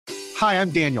Hi,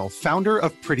 I'm Daniel, founder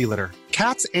of Pretty Litter.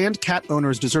 Cats and cat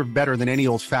owners deserve better than any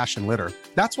old-fashioned litter.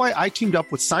 That's why I teamed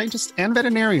up with scientists and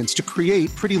veterinarians to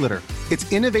create Pretty Litter.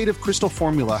 Its innovative crystal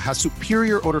formula has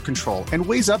superior odor control and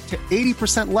weighs up to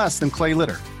 80% less than clay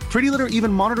litter. Pretty Litter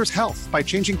even monitors health by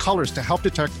changing colors to help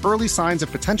detect early signs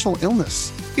of potential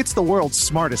illness. It's the world's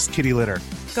smartest kitty litter.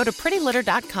 Go to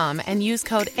prettylitter.com and use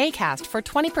code ACAST for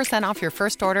 20% off your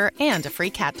first order and a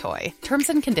free cat toy. Terms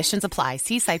and conditions apply.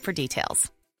 See site for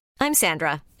details. I'm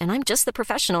Sandra, and I'm just the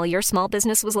professional your small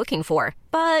business was looking for.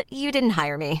 But you didn't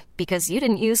hire me because you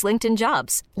didn't use LinkedIn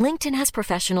Jobs. LinkedIn has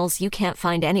professionals you can't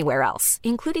find anywhere else,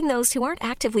 including those who aren't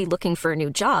actively looking for a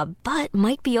new job, but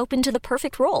might be open to the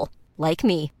perfect role, like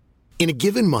me. In a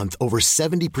given month, over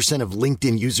 70% of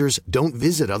LinkedIn users don't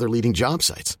visit other leading job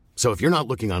sites. So if you're not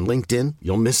looking on LinkedIn,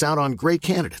 you'll miss out on great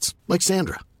candidates like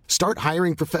Sandra. Start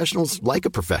hiring professionals like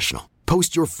a professional.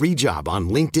 Post your free job on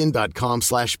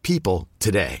linkedin.com/people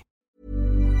today.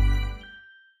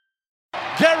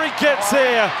 Gary gets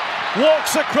here,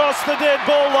 walks across the dead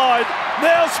ball line,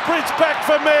 now sprints back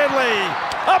for Manly.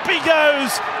 Up he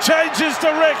goes, changes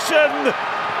direction.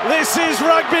 This is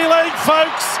rugby league,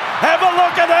 folks. Have a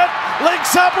look at it.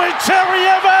 Links up with Cherry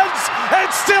Evans.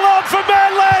 It's still on for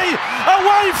Manly.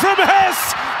 Away from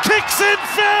Hess. Kicks in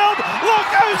field. Look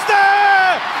who's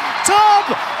there. Tom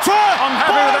I'm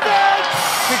happy with that.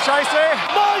 Big chase there.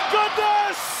 My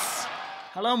goodness.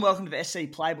 Hello and welcome to the SC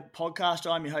Playbook podcast.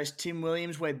 I'm your host, Tim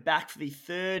Williams. We're back for the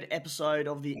third episode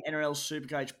of the NRL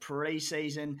Supercoach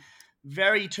pre-season.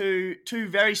 Two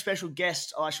very special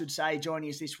guests, I should say, joining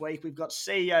us this week. We've got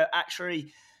CEO,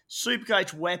 actuary,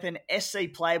 Supercoach weapon, SC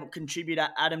Playbook contributor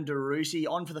Adam DeRusi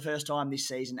on for the first time this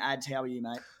season. Ads, how are you,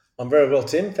 mate? I'm very well,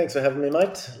 Tim. Thanks for having me,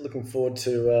 mate. Looking forward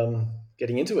to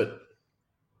getting into it.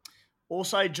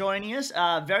 Also joining us,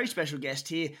 a very special guest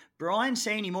here, Brian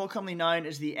Seeney, more commonly known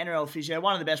as the NRL Physio,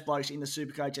 one of the best blokes in the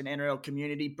Supercoach and NRL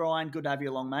community. Brian, good to have you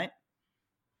along, mate.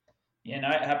 Yeah, no,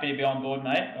 happy to be on board,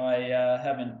 mate. I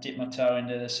haven't dipped my toe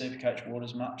into the Supercoach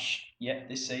waters much yet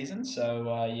this season, so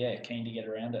keen to get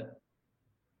around it.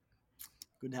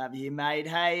 Good to have you here, mate.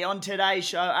 Hey, on today's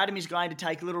show, Adam is going to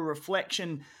take a little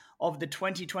reflection of the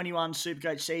 2021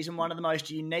 Supercoach season, one of the most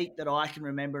unique that I can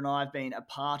remember and I've been a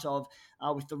part of,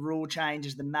 with the rule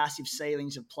changes, the massive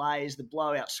ceilings of players, the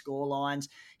blowout score lines.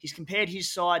 He's compared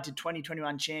his side to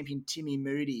 2021 champion Timmy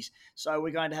Moody's. So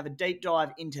we're going to have a deep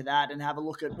dive into that and have a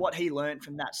look at what he learned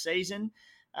from that season.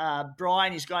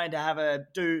 Brian is going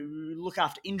to look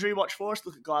after injury watch for us,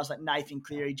 look at guys like Nathan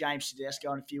Cleary, James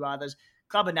Tedesco and a few others.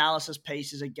 Club analysis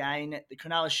pieces again, the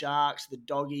Cronulla Sharks, the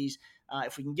Doggies.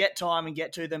 If we can get time and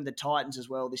get to them, the Titans as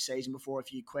well this season before a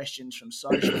few questions from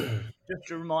social.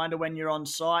 Just a reminder, when you're on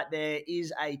site, there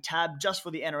is a tab just for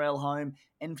the NRL home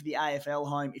and for the AFL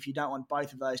home if you don't want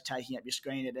both of those taking up your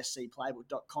screen at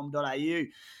scplaybook.com.au.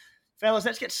 Fellas,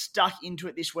 let's get stuck into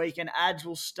it this week. And Ads,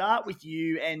 we'll start with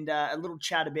you and a little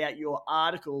chat about your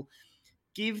article.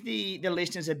 Give the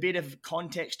listeners a bit of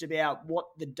context about what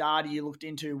the data you looked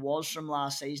into was from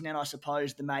last season and I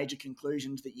suppose the major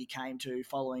conclusions that you came to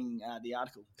following the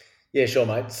article. Yeah, sure,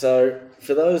 mate. So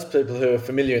for those people who are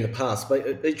familiar in the past,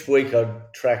 each week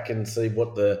I'd track and see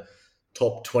what the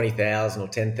top 20,000 or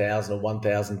 10,000 or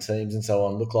 1,000 teams and so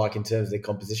on look like in terms of their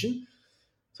composition.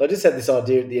 So I just had this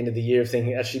idea at the end of the year of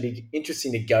thinking it'd actually be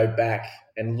interesting to go back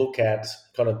and look at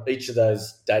kind of each of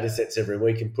those data sets every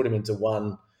week and put them into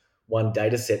one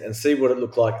data set and see what it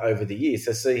looked like over the year.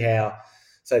 So see how,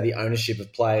 say, the ownership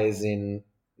of players in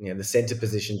the centre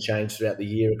position changed throughout the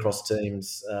year across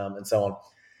teams and so on.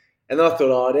 And then I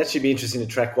thought, it'd actually be interesting to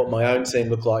track what my own team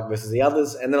looked like versus the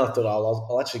others. And then I thought,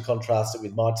 I'll actually contrast it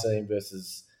with my team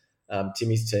versus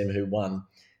Timmy's team who won.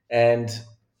 And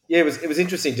yeah, it was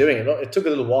interesting doing it. It took a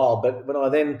little while, but when I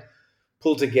then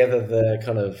pulled together the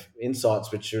kind of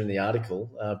insights which are in the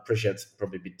article, appreciate it's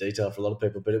probably a bit detailed for a lot of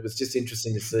people, but it was just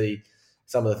interesting to see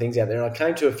some of the things out there. And I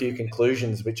came to a few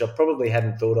conclusions which I probably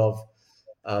hadn't thought of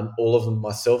all of them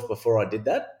myself before I did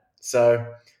that.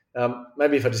 So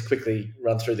maybe if I just quickly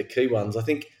run through the key ones. I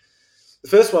think the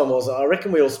first one was, I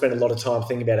reckon we all spend a lot of time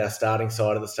thinking about our starting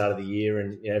side at the start of the year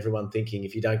and everyone thinking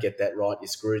if you don't get that right, you're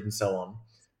screwed and so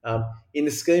on. In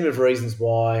the scheme of reasons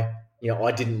why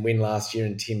I didn't win last year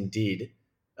and Tim did,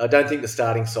 I don't think the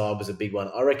starting side was a big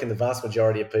one. I reckon the vast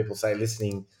majority of people, say,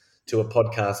 listening to a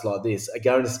podcast like this are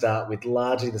going to start with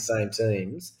largely the same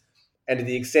teams. And to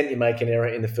the extent you make an error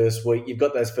in the first week, you've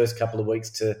got those first couple of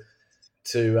weeks to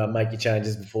make your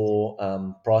changes before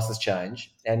prices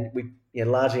change. And we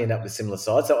largely end up with similar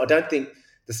sides. So I don't think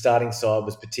the starting side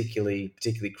was particularly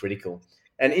critical.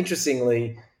 And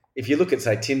interestingly, if you look at,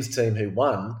 say, Tim's team who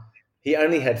won, he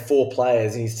only had 4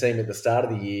 players in his team at the start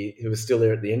of the year who were still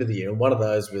there at the end of the year, and one of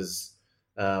those was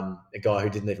a guy who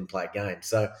didn't even play a game.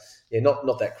 So, yeah,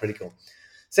 not that critical.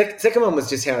 Second one was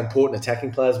just how important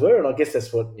attacking players were, and I guess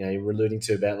that's what you were alluding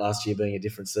to about last year being a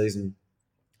different season.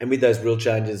 And with those rule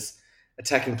changes,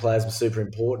 attacking players were super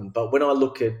important. But when I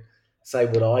look at, say,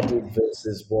 what I did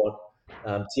versus what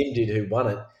Tim did, who won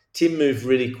it, Tim moved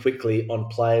really quickly on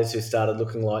players who started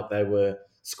looking like they were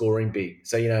scoring big.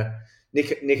 So,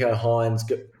 Nico Hines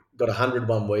got 100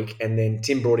 one week, and then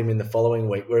Tim brought him in the following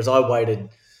week, whereas I waited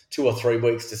 2 or 3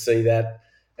 weeks to see that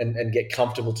and get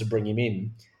comfortable to bring him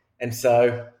in. And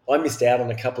so I missed out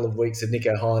on a couple of weeks of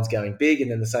Nico Hines going big,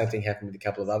 and then the same thing happened with a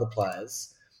couple of other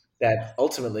players that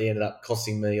ultimately ended up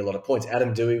costing me a lot of points.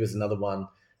 Adam Dewey was another one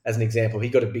as an example. He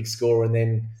got a big score, and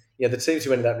then the teams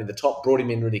who ended up in the top brought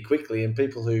him in really quickly, and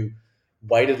people who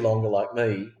waited longer like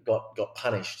me got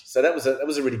punished. So that was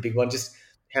a really big one, just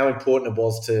how important it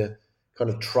was to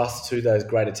kind of trust who those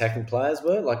great attacking players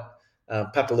were. Like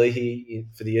Papali'i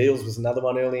for the Eels was another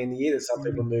one early in the year that some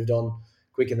people moved on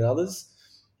quicker than others.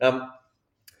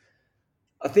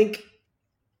 I think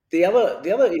the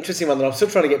other interesting one that I'm still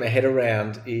trying to get my head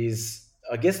around is,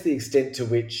 I guess, the extent to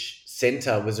which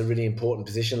centre was a really important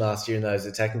position last year in those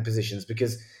attacking positions.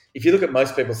 Because if you look at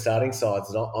most people's starting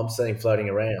sides that I'm seeing floating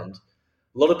around,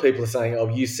 a lot of people are saying, "Oh,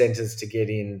 use centres to get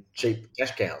in cheap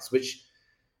cash cows," which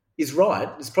is right.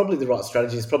 It's probably the right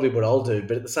strategy. It's probably what I'll do.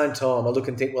 But at the same time, I look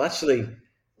and think, well, actually,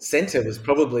 centre was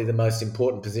probably the most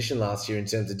important position last year in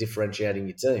terms of differentiating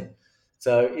your team.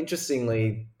 So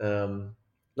interestingly,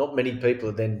 not many people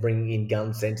are then bringing in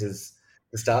gun centres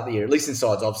to start the year, at least in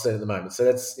sides I've seen at the moment. So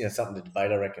that's something to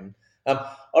debate, I reckon.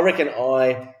 I reckon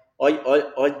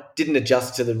I didn't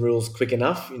adjust to the rules quick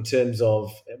enough in terms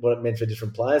of what it meant for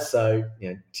different players. So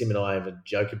Tim and I have a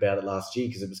joke about it last year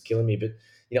because it was killing me. But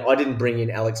I didn't bring in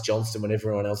Alex Johnston when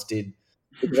everyone else did.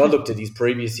 Because I looked at his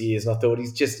previous years and I thought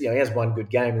he's just he has one good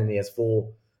game and then he has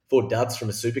four duds from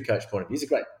a Supercoach point of view. He's a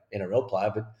great NRL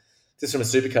player, but just from a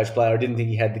Supercoach player, I didn't think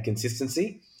he had the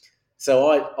consistency. So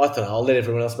I thought, I'll let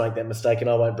everyone else make that mistake and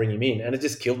I won't bring him in. And it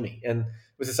just killed me. And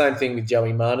it was the same thing with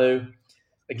Joey Manu.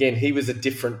 Again, he was a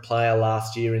different player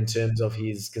last year in terms of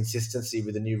his consistency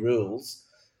with the new rules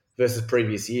versus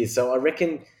previous years. So I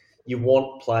reckon you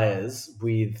want players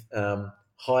with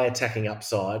high attacking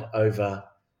upside over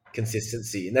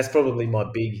consistency. And that's probably my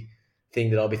big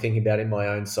thing that I'll be thinking about in my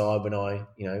own side when I,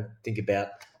 think about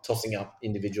tossing up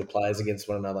individual players against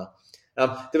one another.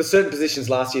 There were certain positions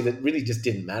last year that really just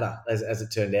didn't matter, as it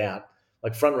turned out.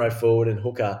 Like front row forward and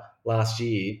hooker last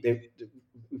year,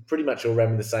 we pretty much all ran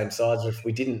with the same sides. If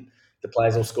we didn't, the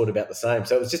players all scored about the same.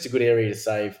 So it was just a good area to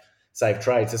save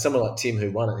trades. So someone like Tim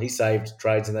who won it, he saved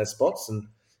trades in those spots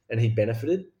and he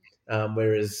benefited.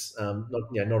 Whereas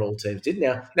not all teams did.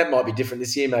 Now that might be different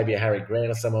this year. Maybe a Harry Grant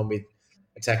or someone with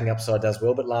attacking upside does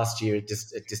well, but last year it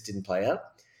just didn't play out.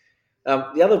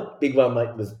 The other big one,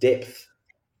 mate, was depth.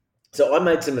 So I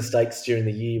made some mistakes during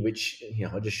the year, which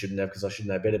I just shouldn't have because I should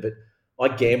know better. But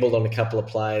I gambled on a couple of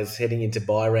players heading into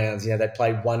bye rounds. They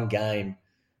played one game,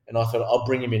 and I thought I'll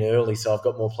bring him in early, so I've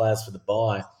got more players for the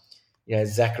bye.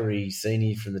 Zachary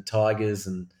Sini from the Tigers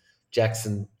and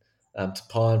Jackson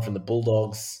Tapine from the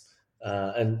Bulldogs,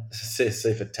 and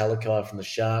Sifa Talakai from the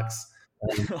Sharks.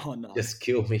 Oh, no. Just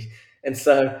killed me. And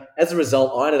so as a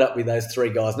result, I ended up with those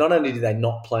 3 guys. Not only did they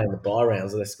not play in the bye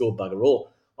rounds, or they scored bugger all,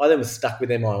 I then was stuck with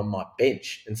them on my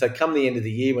bench. And so come the end of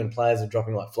the year when players are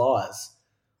dropping like flies,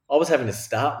 I was having to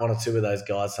start 1 or 2 of those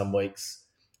guys some weeks.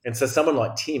 And so someone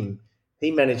like Tim, he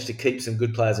managed to keep some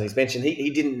good players on his bench, and he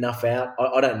didn't nuff out.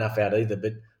 I don't nuff out either,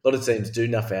 but a lot of teams do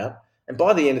nuff out. And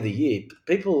by the end of the year,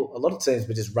 a lot of teams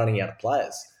were just running out of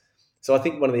players. So I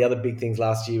think one of the other big things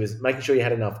last year was making sure you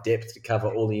had enough depth to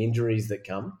cover all the injuries that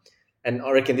come. And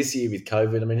I reckon this year with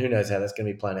COVID, who knows how that's going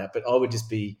to be playing out, but I would just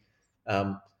be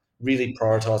really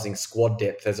prioritising squad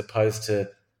depth as opposed to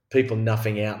people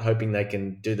nuffing out, hoping they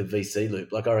can do the VC loop.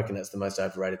 I reckon that's the most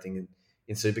overrated thing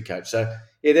in Supercoach. So,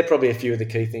 yeah, they're probably a few of the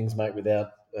key things, mate, without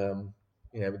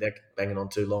banging on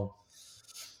too long.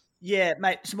 Yeah,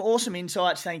 mate, some awesome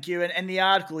insights, thank you. And the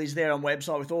article is there on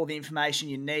website with all the information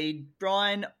you need.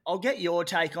 Brian, I'll get your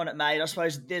take on it, mate. I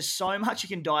suppose there's so much you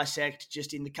can dissect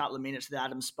just in the couple of minutes that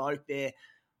Adam spoke there.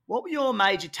 What were your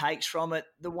major takes from it?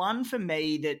 The one for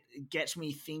me that gets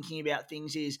me thinking about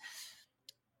things is,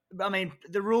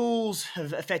 the rules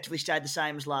have effectively stayed the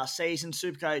same as last season.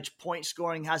 Supercoach point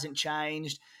scoring hasn't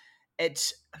changed.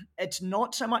 It's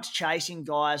not so much chasing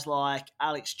guys like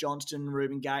Alex Johnston and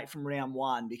Ruben Gate from round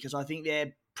 1 because I think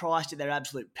they're priced at their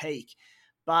absolute peak.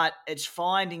 But it's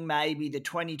finding maybe the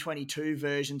 2022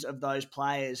 versions of those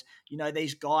players,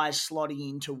 these guys slotting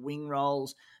into wing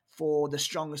roles for the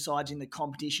stronger sides in the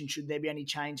competition. Should there be any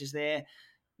changes there?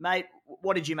 Mate,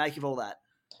 what did you make of all that?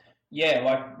 Yeah,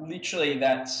 like literally,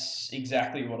 that's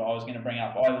exactly what I was going to bring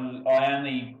up. I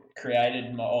only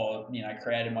created my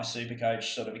Supercoach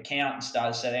sort of account and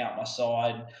started setting up my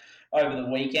side over the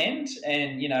weekend,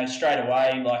 and straight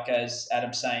away, like as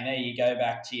Adam's saying there, you go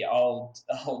back to your old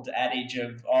adage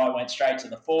of I went straight to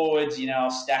the forwards.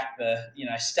 I'll stack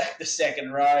the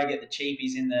second row, get the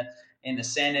cheapies in the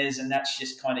centres, and that's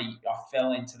just kind of I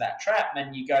fell into that trap.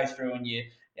 And you go through and you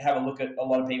have a look at a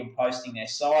lot of people posting their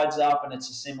sides up, and it's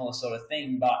a similar sort of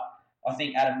thing. But I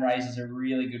think Adam raises a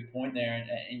really good point there,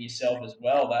 and yourself as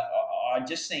well. That I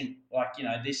just think,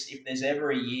 this, if there's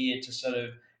ever a year to sort of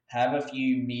have a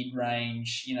few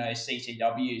mid-range,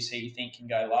 CTWs who you think can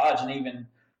go large, and even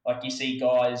like you see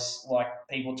guys like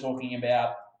people talking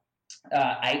about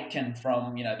Aitken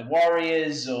from the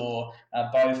Warriors, or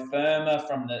Bo Firma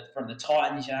from the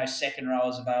Titans. Second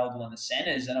rowers available in the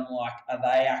centres, and I'm like, are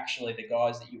they actually the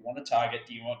guys that you want to target?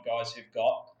 Do you want guys who've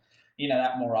got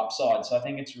that more upside? So I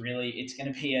think it's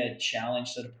going to be a challenge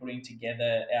sort of putting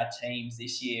together our teams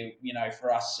this year.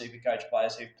 For us Supercoach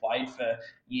players who've played for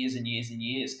years and years and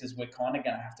years, because we're kind of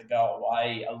going to have to go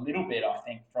away a little bit, I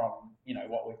think, from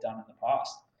what we've done in the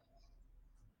past.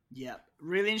 Yeah,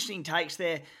 really interesting takes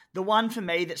there. The one for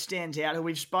me that stands out, who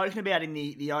we've spoken about in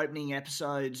the opening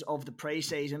episodes of the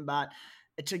preseason, but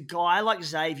it's a guy like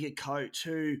Xavier Coates,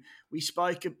 who we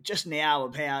spoke just now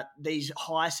about these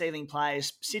high-ceiling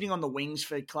players sitting on the wings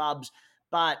for clubs,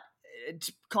 but it's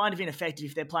kind of ineffective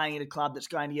if they're playing at a club that's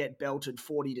going to get belted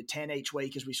 40-10 each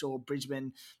week, as we saw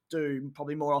Brisbane do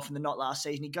probably more often than not last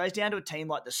season. He goes down to a team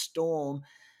like the Storm.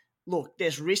 Look,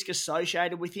 there's risk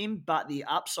associated with him, but the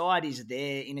upside is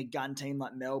there in a gun team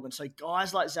like Melbourne. So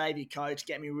guys like Xavier Coates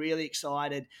get me really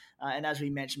excited. And as we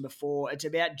mentioned before, it's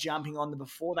about jumping on them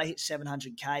before they hit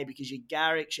 700K, because your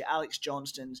Garricks, your Alex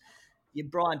Johnstons, your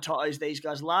Brian Totos, these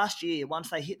guys, last year, once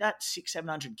they hit that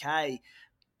 600-700K,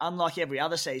 unlike every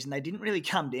other season, they didn't really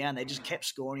come down. They just kept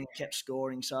scoring.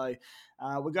 So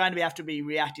we're going to have to be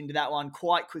reacting to that one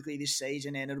quite quickly this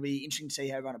season, and it'll be interesting to see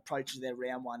how everyone approaches their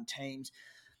round one teams.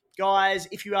 Guys,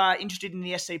 if you are interested in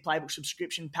the SC Playbook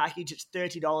subscription package, it's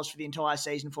 $30 for the entire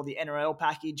season for the NRL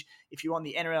package. If you want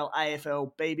the NRL,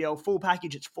 AFL, BBL full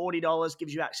package, it's $40,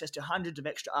 gives you access to hundreds of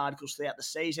extra articles throughout the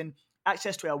season,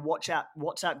 access to our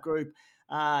WhatsApp group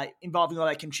involving all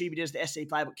our contributors, the SC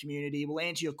Playbook community. We'll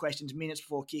answer your questions minutes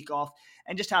before kickoff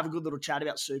and just have a good little chat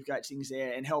about Supercoach things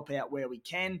there and help out where we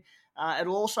can.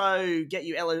 It'll also get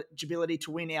you eligibility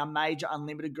to win our major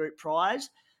unlimited group prize.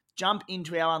 Jump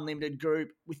into our unlimited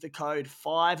group with the code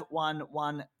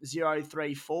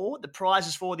 511034. The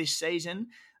prizes for this season,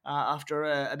 after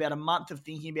about a month of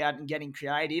thinking about it and getting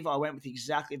creative, I went with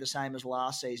exactly the same as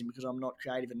last season because I'm not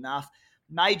creative enough.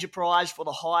 Major prize for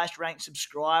the highest ranked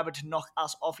subscriber to knock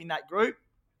us off in that group.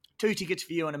 2 tickets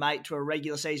for you and a mate to a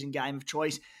regular season game of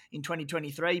choice in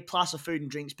 2023, plus a food and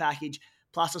drinks package,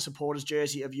 plus a supporter's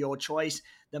jersey of your choice.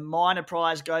 The minor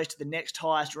prize goes to the next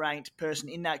highest ranked person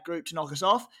in that group to knock us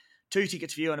off. 2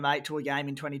 tickets for you and a mate to a game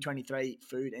in 2023,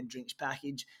 food and drinks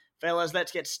package. Fellas,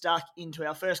 let's get stuck into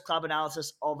our first club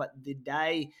analysis of the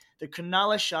day. The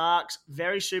Cronulla Sharks,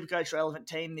 very Supercoach relevant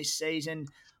team this season.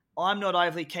 I'm not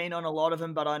overly keen on a lot of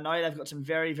them, but I know they've got some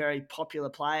very, very popular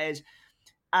players.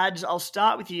 Ads, I'll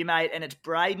start with you, mate, and it's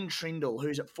Braden Trindle,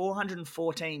 who's at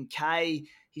 414K.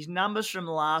 His numbers from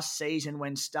last season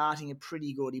when starting are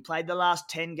pretty good. He played the last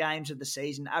 10 games of the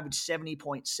season, averaged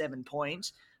 70.7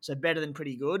 points, so better than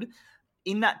pretty good.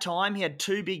 In that time, he had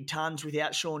 2 big tons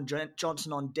without Sean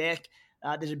Johnson on deck.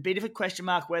 There's a bit of a question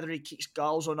mark whether he kicks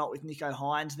goals or not with Nicho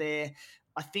Hynes there.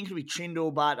 I think it'll be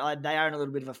Trindle, but they are in a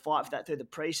little bit of a fight for that through the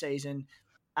preseason.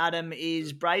 Adam,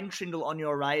 is Braden Trindle on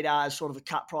your radar as sort of a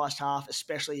cut-priced half,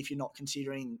 especially if you're not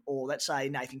considering, or let's say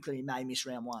Nathan Cleary may miss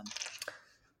round one?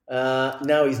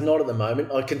 No, he's not at the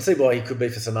moment. I can see why he could be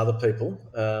for some other people.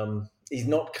 He's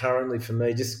not currently for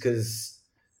me just because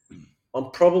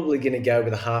I'm probably going to go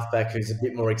with a halfback who's a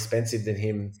bit more expensive than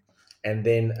him and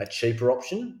then a cheaper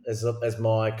option as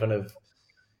my kind of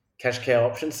cash cow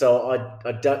option. So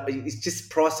I don't. It's just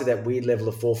priced at that weird level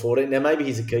of 440. Now maybe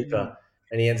he's a keeper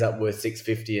and he ends up worth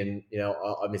 650, and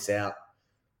I miss out.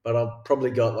 But I've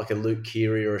probably got like a Luke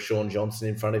Keary or a Sean Johnson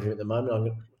in front of him at the moment.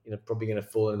 I'm probably going to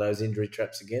fall into those injury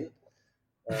traps again.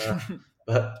 But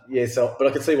I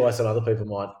can see why some other people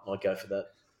might go for that.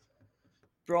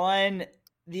 Brian,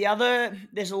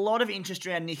 there's a lot of interest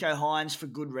around Nicho Hynes for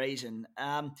good reason.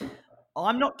 I'm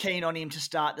not keen on him to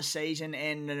start the season,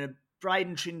 and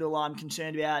Braden Trindle I'm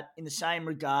concerned about in the same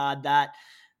regard that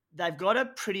they've got a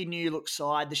pretty new look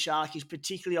side, the Sharkies,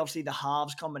 particularly obviously the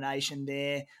halves combination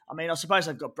there. I mean, I suppose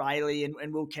they've got Brayley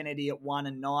and Will Kennedy at 1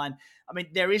 and 9. I mean,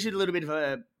 there is a little bit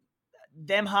of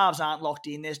them halves aren't locked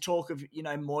in. There's talk of,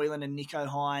 Moylan and Nicho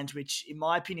Hines, which in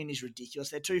my opinion is ridiculous.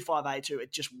 They're 2-5-8-2.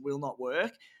 It just will not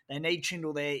work. They need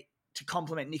Trindle there to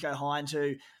complement Nicho Hines,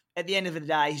 who at the end of the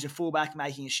day, he's a fullback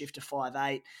making a shift to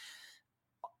 5'8".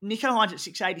 Nicho Hines at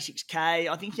 686K.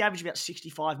 I think he averaged about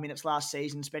 65 minutes last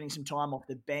season, spending some time off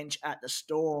the bench at the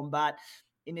Storm. But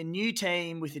in a new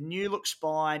team with a new look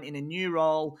spine, in a new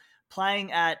role,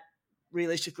 playing at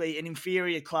realistically an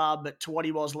inferior club to what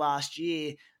he was last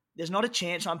year, there's not a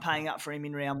chance I'm paying up for him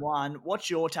in round one. What's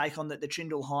your take on the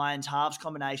Trindle Hines halves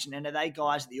combination? And are they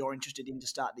guys that you're interested in to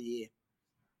start the year?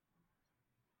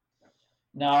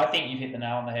 No, I think you've hit the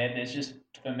nail on the head. There's just,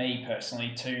 for me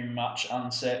personally, too much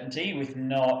uncertainty with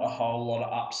not a whole lot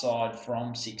of upside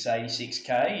from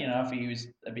 686K. If he was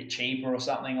a bit cheaper or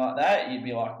something like that, you'd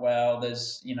be like, well,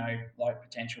 there's, like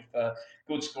potential for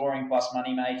good scoring plus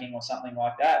money making or something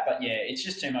like that. But yeah, it's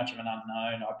just too much of an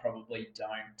unknown. I probably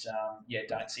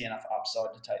don't see enough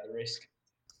upside to take the risk.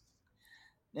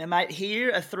 Now, mate,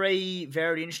 here are 3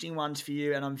 very interesting ones for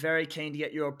you, and I'm very keen to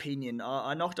get your opinion.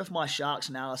 I knocked off my Sharks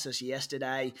analysis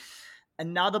yesterday.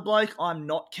 Another bloke I'm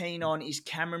not keen on is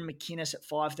Cameron McInnes at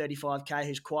 535K,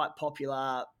 who's quite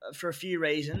popular for a few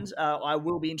reasons. I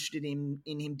will be interested in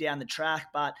him down the track,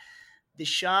 but the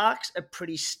Sharks are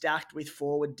pretty stacked with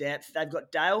forward depth. They've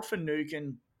got Dale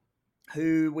Finucane,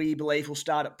 who we believe will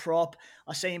start at prop.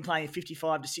 I see him playing a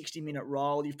 55 to 60-minute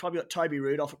role. You've probably got Toby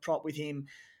Rudolph at prop with him.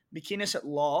 McInnes at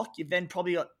lock. You've then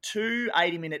probably got 2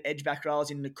 80-minute edge-back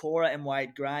roles in Nakora and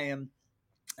Wade Graham.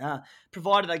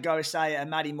 Provided they go, say, a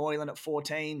Matty Moylan at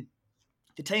 14.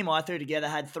 The team I threw together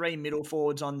had 3 middle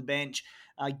forwards on the bench,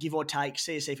 give or take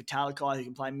CSC for Talakai, who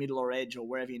can play middle or edge or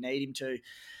wherever you need him to.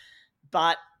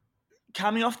 But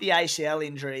coming off the ACL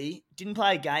injury, didn't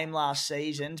play a game last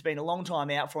season. It's been a long time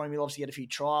out for him. He'll obviously get a few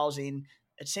trials in.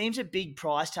 It seems a big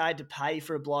price tag to pay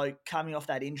for a bloke coming off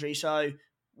that injury. So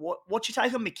what's your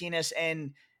take on McInnes,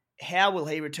 and how will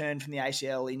he return from the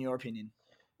ACL in your opinion?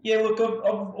 Yeah, look,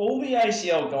 of all the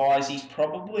ACL guys, he's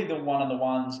probably one of the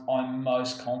ones I'm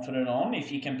most confident on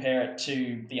if you compare it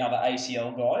to the other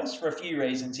ACL guys for a few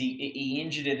reasons. He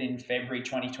injured it in February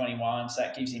 2021, so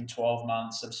that gives him 12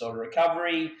 months of sort of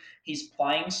recovery. His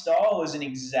playing style isn't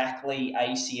exactly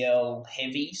ACL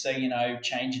heavy, so,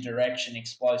 change of direction,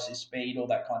 explosive speed, all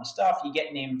that kind of stuff. You're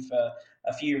getting him for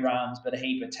a few runs, but a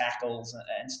heap of tackles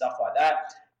and stuff like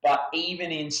that. But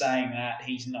even in saying that,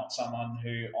 he's not someone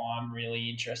who I'm really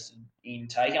interested in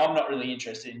taking. I'm not really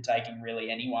interested in taking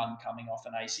really anyone coming off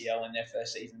an ACL in their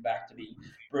first season back, to be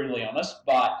brutally honest.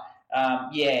 But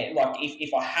like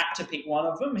if I had to pick one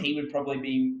of them, he would probably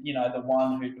be, the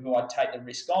one who I'd take the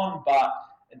risk on. But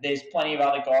there's plenty of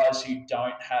other guys who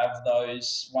don't have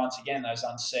those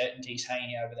uncertainties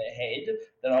hanging over their head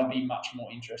that I'd be much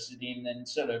more interested in than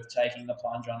sort of taking the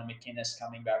plunge on a McInnes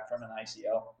coming back from an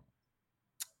ACL.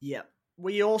 Yeah.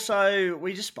 We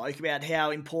just spoke about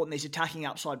how important these attacking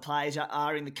upside players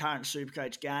are in the current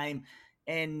Supercoach game.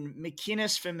 And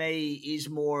McInnes, for me, is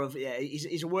more of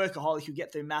he's a workaholic who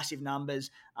get through massive numbers,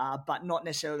 but not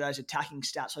necessarily those attacking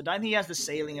stats. So I don't think he has the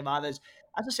ceiling of others.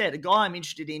 As I said, a guy I'm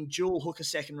interested in, dual hooker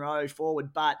second row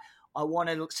forward, but I want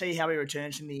to see how he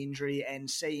returns from the injury and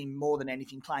see him more than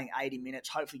anything playing 80 minutes,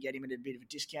 hopefully get him at a bit of a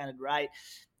discounted rate.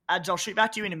 Ads, I'll shoot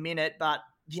back to you in a minute, but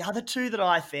the other 2 that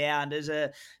I found is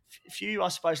a few, I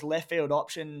suppose, left field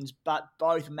options, but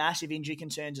both massive injury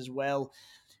concerns as well.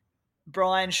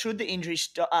 Brian, should the the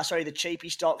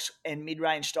cheapie stocks and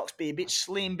mid-range stocks be a bit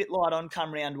slim, bit light on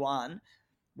come round one?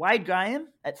 Wade Graham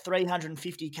at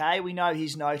 350K, we know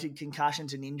he's noted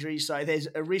concussions and injuries, so there's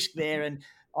a risk there, and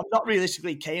I'm not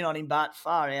realistically keen on him, but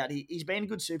far out. He's been a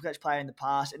good Supercoach player in the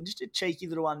past, and just a cheeky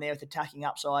little one there with attacking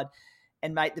upside.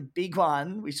 And, mate, the big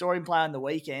one, we saw him play on the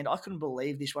weekend. I couldn't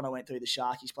believe this when I went through the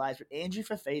Sharkies players, but Andrew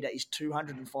Fafita is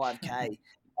 205K.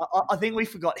 I think we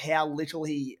forgot how little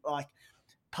he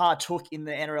partook in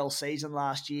the NRL season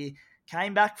last year.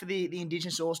 Came back for the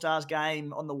Indigenous All-Stars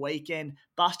game on the weekend,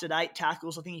 busted 8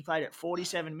 tackles. I think he played at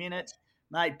 47 minutes.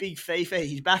 Mate, big FIFA,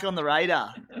 he's back on the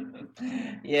radar.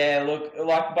 Yeah, look,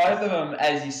 like both of them,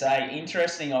 as you say,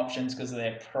 interesting options because of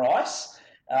their price.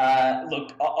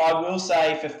 Look, I will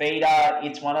say for Fafita,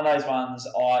 it's one of those ones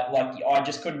I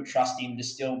just couldn't trust him to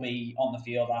still be on the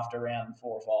field after round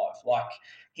 4 or 5. Like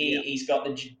He's got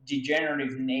the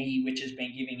degenerative knee, which has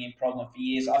been giving him problem for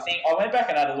years. I think I went back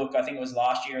and had a look. I think it was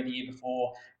last year or the year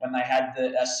before when they had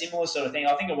a similar sort of thing.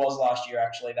 I think it was last year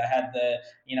actually. They had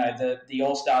the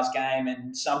All Stars game,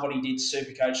 and somebody did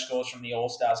Supercoach scores from the All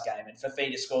Stars game, and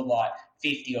Fafita scored like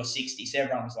 50 or 60. So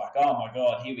everyone was like, "Oh my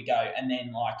god, here we go!" And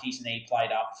then like his knee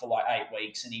played up for like 8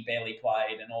 weeks, and he barely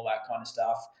played, and all that kind of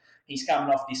stuff. He's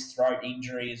coming off this throat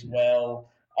injury as well.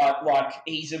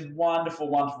 He's a wonderful,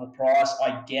 wonderful price.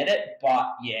 I get it,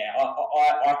 but yeah,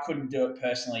 I couldn't do it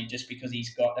personally just because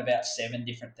he's got about 7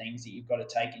 different things that you've got to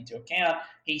take into account.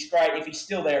 He's great if he's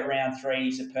still there at round 3.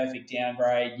 He's a perfect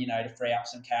downgrade, to free up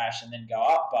some cash and then go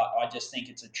up. But I just think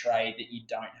it's a trade that you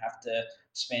don't have to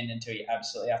spend until you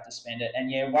absolutely have to spend it. And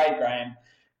yeah, Wade Graham,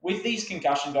 with these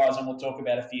concussion guys, and we'll talk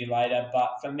about a few later,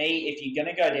 but for me, if you're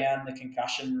going to go down the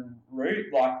concussion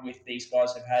route, like with these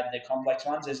guys who've had the complex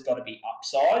ones, there's got to be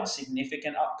upside,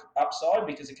 significant upside,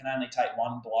 because it can only take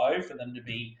one blow for them to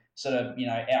be sort of,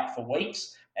 out for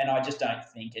weeks. And I just don't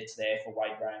think it's there for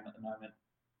Wade Graham at the moment.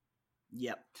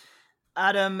 Yep.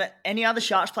 Adam, any other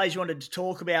Sharks players you wanted to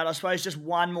talk about? I suppose just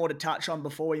one more to touch on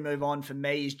before we move on for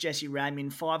me is Jesse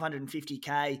Ramien,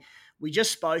 $550K. We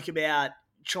just spoke about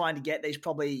trying to get these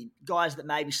probably guys that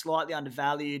may be slightly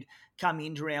undervalued coming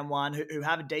into round 1 who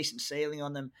have a decent ceiling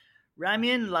on them.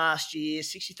 Ramien last year,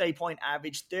 63-point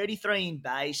average, 33 in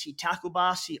base. He tackle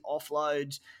busts, he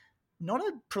offloads. Not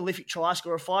a prolific try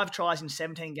scorer, 5 tries in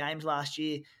 17 games last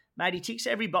year. Mate, he ticks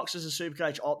every box as a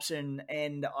Supercoach option,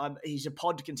 and he's a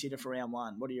pod to consider for round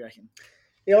 1. What do you reckon?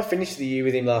 Yeah, I finished the year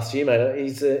with him last year, mate.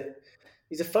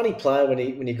 He's a funny player when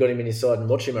you got him in your side and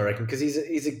watch him, I reckon, because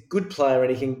he's a good player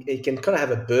and he can kind of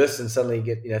have a burst and suddenly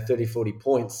get 30, 40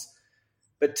 points.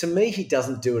 But to me, he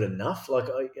doesn't do it enough. Like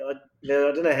I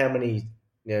don't know how many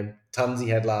tons he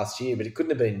had last year, but it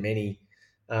couldn't have been many.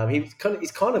 He's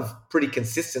kind of pretty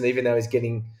consistent, even though he's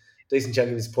getting a decent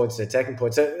chunk of his points and attacking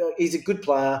points. So he's a good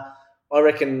player. I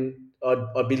reckon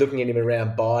I'd be looking at him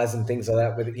around buys and things like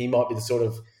that. Where he might be the sort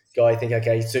of guy you think,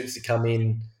 okay, he suits to come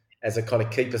in as a kind of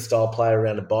keeper style player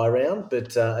around a buy round.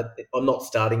 But I'm not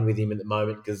starting with him at the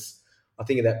moment because I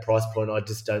think at that price point, I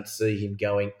just don't see him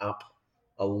going up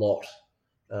a lot.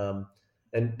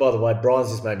 And by the way,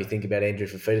 Brian's just made me think about Andrew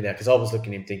Fafita now because I was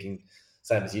looking at him thinking,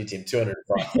 same as you, Tim,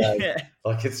 205K. Yeah.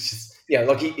 Like it's just,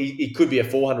 like he could be a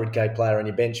 400K player on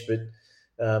your bench, but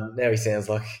now he sounds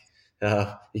like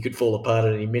he could fall apart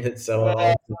at any minute. So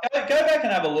go back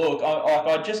and have a look.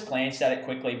 I just glanced at it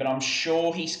quickly, but I'm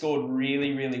sure he scored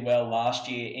really, really well last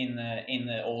year in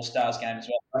the All Stars game as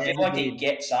well. I feel like he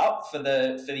gets up for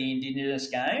the Indigenous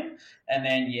game, and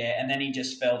then he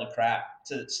just fell to crap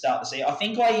to start the season. I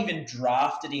think I even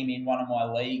drafted him in one of my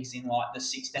leagues in like the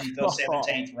 16th or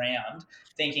 17th round,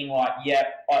 thinking like,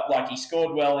 he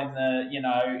scored well in the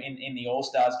in the All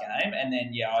Stars game, and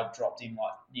then I dropped him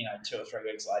like 2 or 3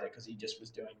 weeks later because he just was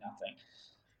doing nothing.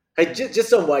 Hey,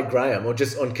 just on Wade Graham or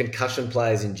just on concussion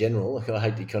players in general, I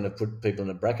hate to kind of put people in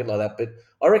a bracket like that, but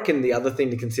I reckon the other thing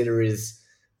to consider is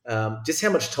just how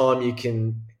much time you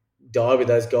can die with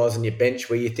those guys on your bench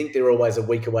where you think they're always a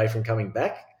week away from coming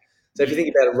back. So if you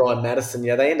think about it, Ryan Madison,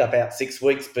 they end up out 6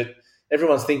 weeks, but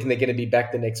everyone's thinking they're going to be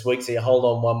back the next week, so you hold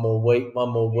on one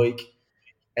more week,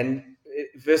 and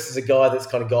versus a guy that's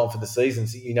kind of gone for the season,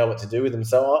 so you know what to do with them.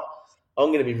 So I'm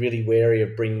going to be really wary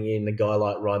of bringing in a guy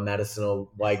like Ryan Madison or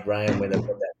Wade Graham when they've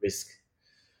got that risk.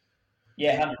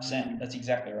 Yeah, 100%. That's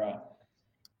exactly right.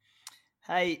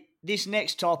 Hey, this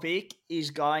next topic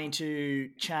is going to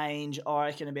change, I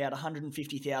reckon, about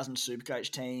 150,000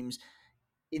 Supercoach teams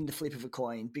in the flip of a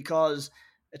coin because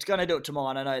it's going to do it to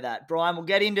mine. I know that. Brian, we'll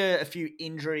get into a few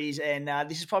injuries, and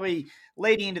this is probably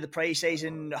leading into the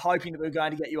preseason, hoping that we're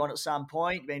going to get you on at some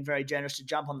point. You've been very generous to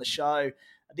jump on the show.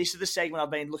 This is the segment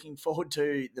I've been looking forward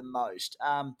to the most.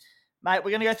 Mate,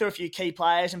 we're going to go through a few key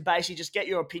players and basically just get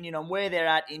your opinion on where they're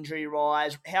at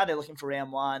injury-wise, how they're looking for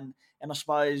round 1, and I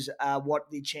suppose what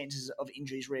the chances of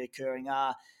injuries reoccurring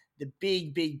are. The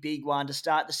big one to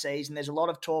start the season, there's a lot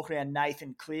of talk around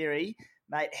Nathan Cleary.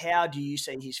 Mate, how do you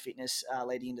see his fitness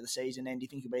leading into the season, and do you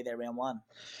think he'll be there round 1?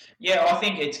 Yeah, I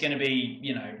think it's going to be,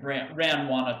 round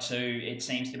 1 or 2, it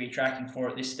seems to be tracking for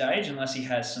at this stage, unless he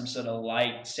has some sort of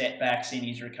late setbacks in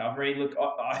his recovery. Look,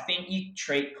 I think you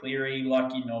treat Cleary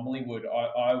like you normally would.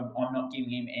 I'm not giving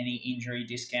him any injury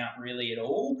discount really at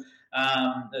all.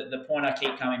 The point I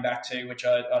keep coming back to, which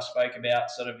I spoke about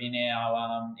sort of in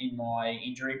in my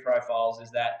injury profiles,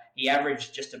 is that he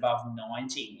averaged just above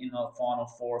 90 in the final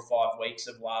 4 or 5 weeks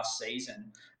of last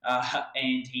season,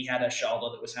 and he had a shoulder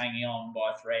that was hanging on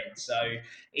by a thread. So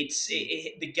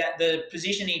the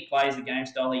position he plays, the game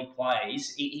style he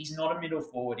plays, he's not a middle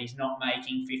forward. He's not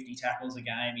making 50 tackles a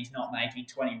game. He's not making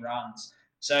 20 runs.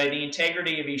 So the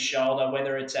integrity of his shoulder,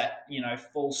 whether it's at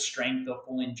full strength or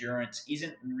full endurance,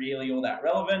 isn't really all that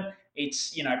relevant.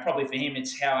 It's probably for him,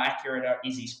 it's how accurate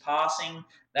is his passing,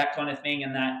 that kind of thing,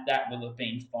 and that will have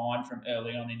been fine from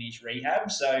early on in his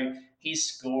rehab. So his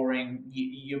scoring,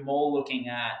 you're more looking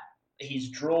at his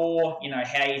draw,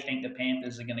 how you think the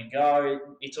Panthers are going to go.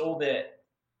 It's all the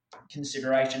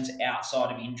considerations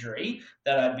outside of injury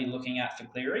that I'd be looking at for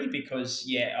Cleary because,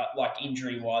 like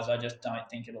injury-wise, I just don't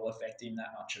think it'll affect him that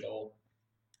much at all.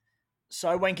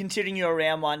 So when considering your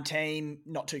round one team,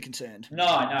 not too concerned? No.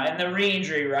 And the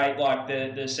re-injury rate, like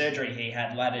the surgery he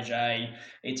had, ladder J,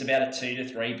 it's about a 2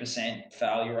 to 3%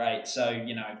 failure rate. So,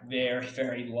 very,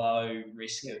 very low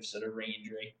risk of sort of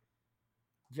re-injury.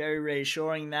 Very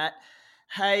reassuring that.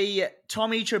 Hey,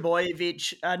 Tommy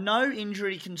Trbojevic, no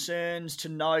injury concerns to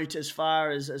note as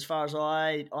far as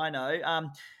I know.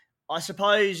 I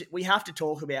suppose we have to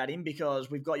talk about him because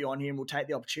we've got you on here and we'll take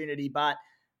the opportunity. But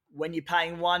when you're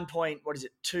paying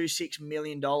 $1.26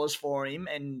 million for him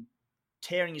and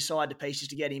tearing your side to pieces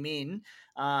to get him in,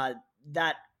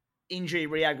 that injury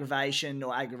re-aggravation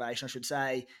or aggravation, I should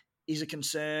say, is a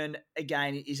concern.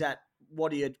 Again,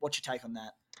 what's your take on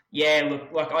that? Yeah,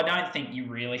 look, I don't think you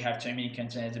really have too many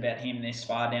concerns about him this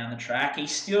far down the track.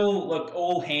 He's still,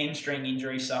 all hamstring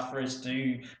injury sufferers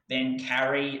do then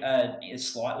carry a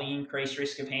slightly increased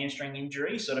risk of hamstring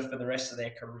injury sort of for the rest of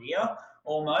their career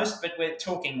almost, but we're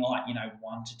talking 1 to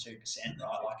 2%,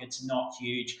 right? Like it's not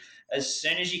huge. As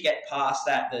soon as you get past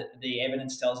that, the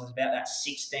evidence tells us about that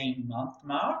 16-month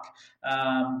mark,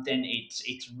 then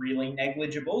it's really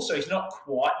negligible. So he's not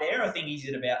quite there. I think he's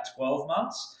at about 12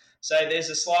 months. So there's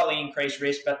a slightly increased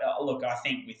risk, but look, I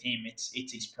think with him, it's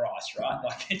his price, right?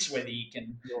 Like it's whether you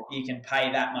can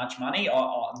pay that much money.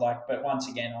 But once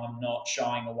again, I'm not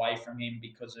shying away from him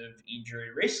because of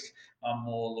injury risk. I'm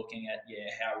more looking at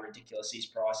how ridiculous his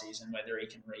price is and whether he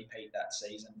can repeat that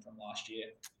season from last year.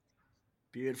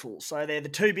 Beautiful. So they're the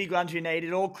two big ones you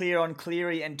needed. All clear on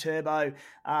Cleary and Turbo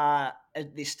at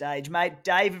this stage, mate.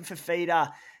 David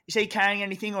Fafita, is he carrying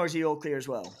anything, or is he all clear as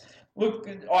well? Look,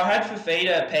 I had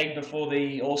Fafita pegged before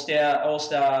the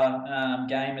All-Star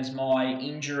game as my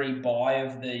injury buy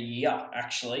of the year,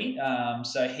 actually.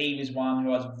 So he was one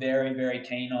who I was very, very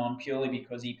keen on purely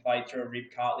because he played through a rib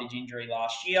cartilage injury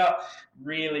last year.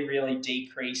 Really, really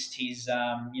decreased his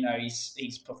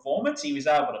performance. He was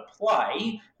able to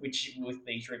play, which with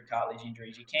these rib cartilage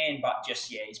injuries you can, but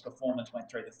just, his performance went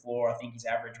through the floor. I think his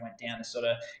average went down to sort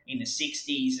of in the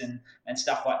 60s and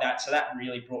stuff like that. So that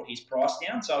really brought his price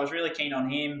down. So I was really keen on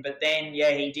him. But then,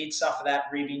 he did suffer that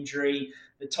rib injury.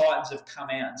 The Titans have come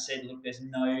out and said, look, there's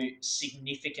no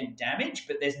significant damage,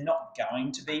 but there's not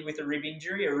going to be with a rib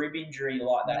injury. A rib injury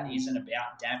like that isn't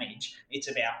about damage. It's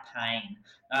about pain.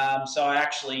 So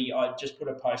I just put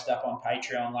a post up on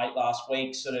Patreon late last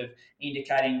week sort of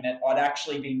indicating that I'd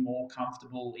actually be more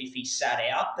comfortable if he sat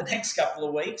out the next couple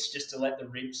of weeks just to let the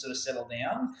ribs sort of settle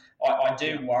down. I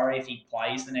do worry if he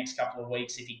plays the next couple of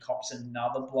weeks, if he cops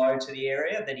another blow to the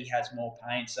area, that he has more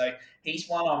pain. So he's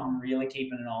one I'm really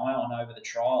keeping an eye on over the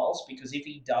trials because if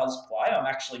he does play, I'm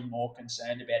actually more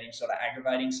concerned about him sort of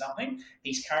aggravating something.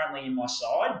 He's currently in my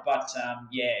side, but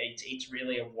it's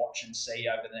really a watch and see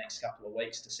over the next couple of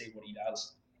weeks to see what he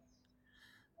does.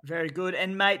 Very good.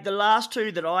 And, mate, the last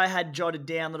two that I had jotted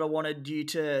down that I wanted you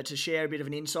to share a bit of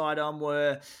an insight on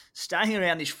were staying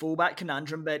around this fullback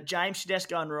conundrum, but James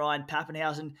Tedesco and Ryan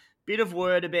Pappenhausen, bit of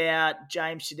word about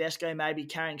James Tedesco maybe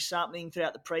carrying something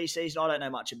throughout the preseason. I don't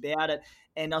know much about it.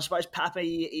 And I suppose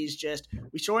Pappy is just,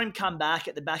 we saw him come back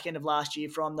at the back end of last year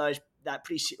from that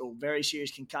very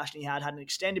serious concussion he had an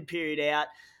extended period out.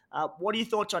 What are your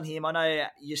thoughts on him? I know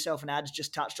yourself and Ads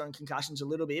just touched on concussions a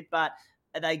little bit, but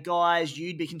are they guys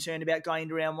you'd be concerned about going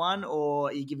into round one, or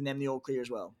are you giving them the all clear as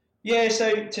well? Yeah,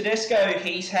 so Tedesco,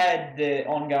 he's had the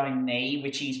ongoing knee,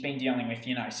 which he's been dealing with,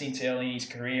 since early in his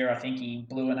career. I think he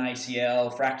blew an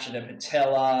ACL, fractured a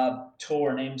patella,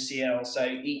 tore an MCL. So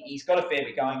he's got a fair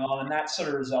bit going on, and that sort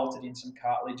of resulted in some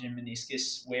cartilage and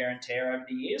meniscus wear and tear over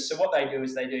the years. So what they do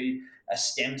is they do a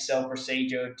stem cell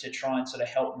procedure to try and sort of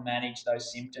help manage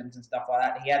those symptoms and stuff like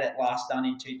that. He had it last done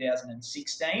in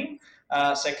 2016.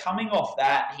 So coming off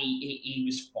that, he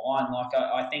was fine. Like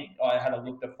I think I had a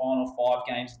look at the final 5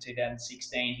 games in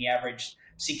 2016. He averaged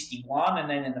 61, and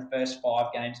then in the first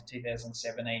 5 games of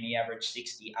 2017, he averaged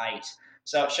 68.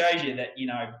 So it shows you that,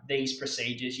 these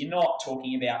procedures, you're not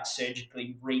talking about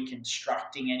surgically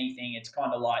reconstructing anything. It's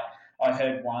kind of like, I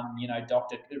heard one,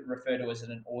 doctor refer to as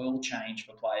an oil change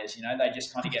for players. They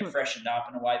just kind of get freshened up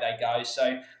and away they go.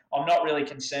 So I'm not really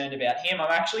concerned about him.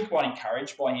 I'm actually quite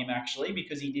encouraged by him, actually,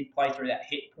 because he did play through that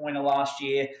hit pointer last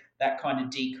year. That kind of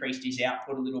decreased his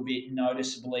output a little bit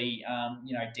noticeably,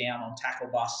 down on tackle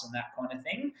busts and that kind of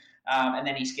thing. And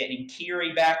then he's getting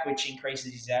Keary back, which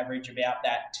increases his average about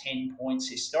that 10 points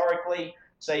historically.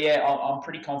 So, yeah, I'm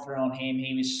pretty confident on him.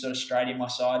 He was sort of straight in my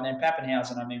side. And then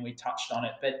Pappenhausen, we touched on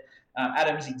it. But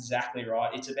Adam's exactly right.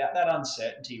 It's about that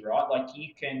uncertainty, right? Like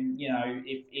you can,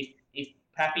 if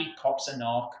Pappy cops a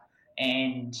knock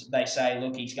and they say,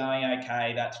 look, he's going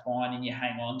okay, that's fine, and you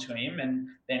hang on to him, and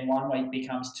then 1 week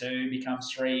becomes 2,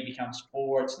 becomes 3, becomes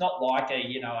 4. It's not like a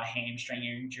hamstring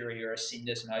injury or a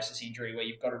syndesmosis injury where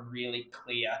you've got a really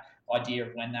clear idea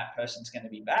of when that person's going to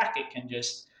be back. It can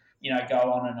just go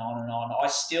on and on and on. I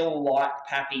still like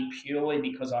Pappy purely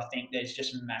because I think there's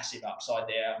just massive upside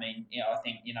there. I mean, I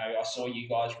think, I saw you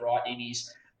guys write in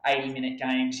his 80-minute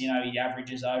games, he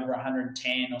averages over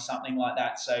 110 or something like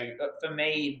that. So for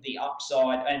me, the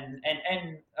upside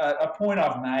and a point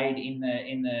I've made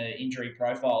in the injury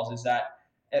profiles is that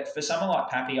for someone like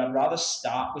Pappy, I'd rather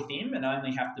start with him and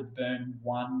only have to burn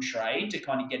 1 trade to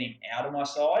kind of get him out of my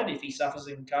side if he suffers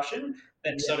a concussion,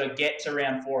 than sort of get to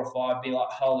round 4 or 5, be like,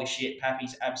 holy shit,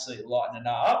 Pappy's absolutely lighting it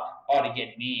up. I ought to get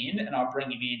him in, and I'll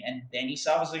bring him in, and then he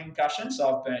suffers a concussion.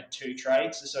 So I've burnt 2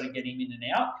 trades to sort of get him in and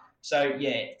out. So,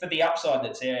 yeah, for the upside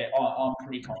that's there, I'm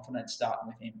pretty confident starting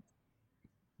with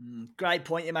him. Great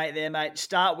point you make there, mate.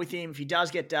 Start with him. If he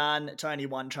does get done, it's only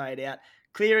 1 trade out.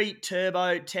 Cleary,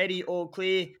 Turbo, Teddy, all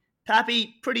clear.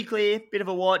 Pappy, pretty clear. Bit of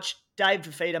a watch. Dave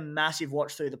Fafita, massive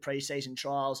watch through the preseason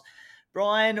trials.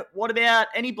 Brian, what about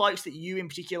any blokes that you in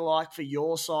particular like for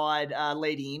your side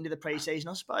leading into the preseason?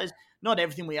 I suppose not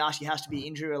everything we ask you has to be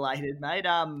injury-related, mate.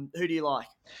 Who do you like?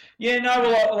 Yeah, no,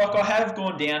 well, I have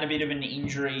gone down a bit of an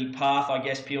injury path, I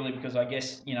guess, purely because I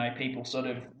guess, people sort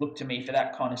of look to me for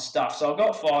that kind of stuff. So I've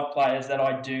got 5 players that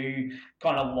I do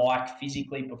kind of like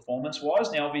physically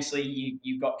performance-wise. Now, obviously,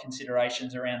 you've got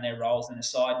considerations around their roles in the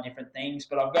side and different things,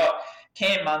 but I've got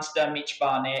Cam Munster, Mitch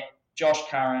Barnett, Josh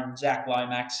Curran, Zach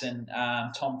Lomax, and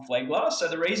Tom Flegler. So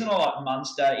the reason I like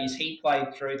Munster is he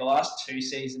played through the last 2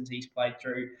 seasons. He's played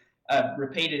through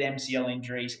repeated MCL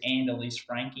injuries and a Liz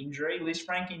Frank injury. Liz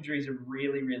Frank injuries are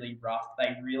really, really rough.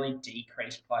 They really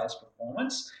decrease players'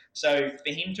 performance. So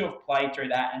for him to have played through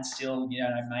that and still,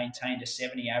 maintained a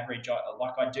 70 average,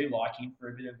 I do like him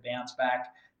for a bit of bounce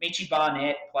back. Mitchy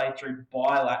Barnett played through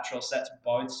bilateral, so that's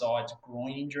both sides,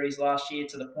 groin injuries last year,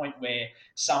 to the point where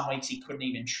some weeks he couldn't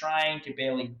even train, could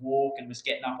barely walk, and was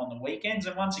getting up on the weekends.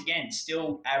 And once again,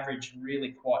 still averaged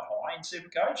really quite high in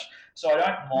Supercoach. So I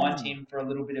don't mind him for a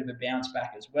little bit of a bounce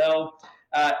back as well.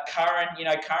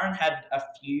 Curran had a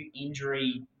few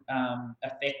injury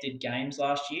affected games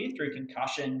last year through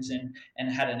concussions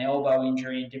and had an elbow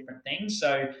injury and different things.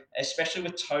 So especially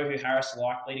with Tohu Harris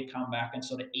likely to come back and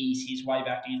sort of ease his way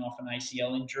back in off an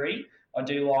ACL injury, I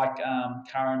do like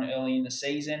Curran early in the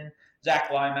season. Zach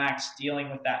Lomax dealing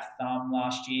with that thumb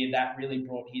last year, that really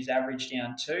brought his average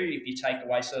down too. If you take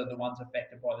away sort of the ones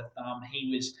affected by the thumb,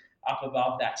 he was up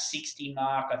above that 60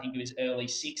 mark. I think it was early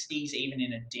 60s, even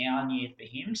in a down year for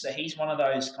him. So he's one of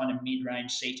those kind of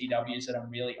mid-range CTWs that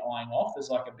I'm really eyeing off as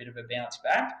like a bit of a bounce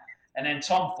back. And then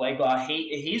Tom Flegler,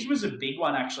 his was a big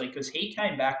one actually because he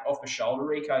came back off a shoulder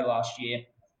reco last year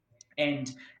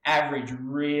and averaged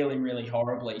really, really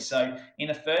horribly. So in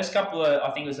the first couple of,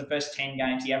 I think it was the first 10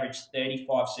 games, he averaged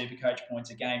 35 Supercoach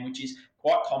points a game, which is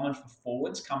quite common for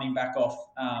forwards coming back off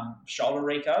shoulder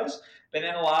recos. But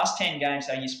then the last 10 games,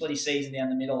 so you split his season down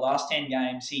the middle, last 10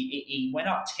 games, he went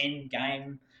up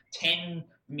 10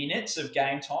 minutes of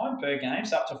game time per game,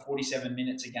 so up to 47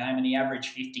 minutes a game, and he averaged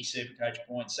 50 Supercoach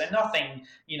points. So nothing,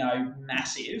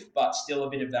 massive, but still a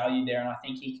bit of value there, and I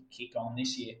think he could kick on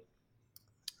this year.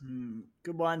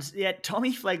 Good ones. Yeah,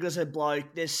 Tommy Flegler's a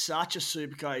bloke. There's such a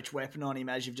Supercoach weapon on him,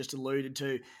 as you've just alluded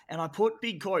to. And I put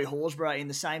Big Corey Horsburgh in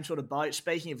the same sort of boat.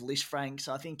 Speaking of Liz Franks,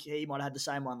 I think he might have had the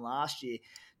same one last year.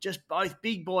 Just both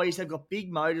big boys. They've got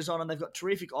big motors on them. They've got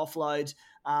terrific offloads.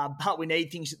 But we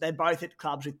need things that they're both at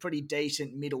clubs with pretty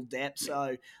decent middle depth.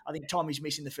 So I think Tommy's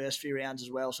missing the first few rounds as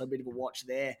well. So a bit of a watch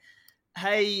there.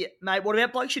 Hey, mate, what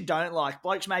about blokes you don't like?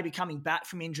 Blokes maybe coming back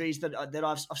from injuries that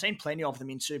I've seen plenty of them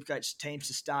in Supercoach teams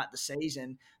to start the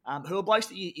season. Who are blokes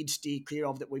that you'd steer clear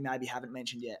of that we maybe haven't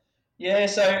mentioned yet? Yeah,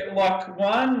 so like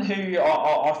one who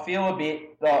I feel a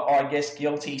bit, I guess,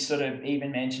 guilty sort of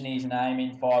even mentioning his name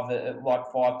in five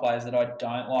players that I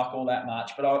don't like all that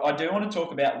much. But I do want to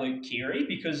talk about Luke Keary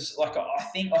because like I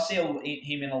think I see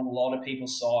him in a lot of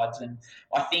people's sides, and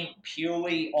I think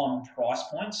purely on price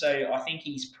point. So I think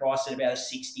he's priced at about a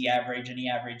 60 average, and he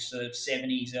averaged sort of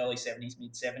 70s, early 70s,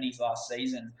 mid 70s last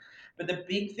season. But the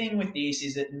big thing with this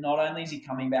is that not only is he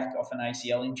coming back off an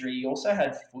ACL injury, he also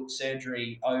had foot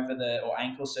surgery or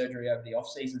ankle surgery over the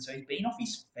offseason. So he's been off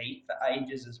his feet for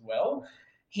ages as well.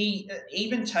 He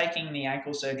even taking the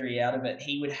ankle surgery out of it,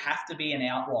 he would have to be an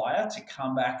outlier to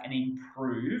come back and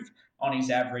improve on his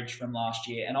average from last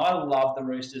year. And I love the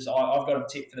Roosters. I've got them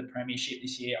tipped for the premiership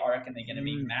this year. I reckon they're going to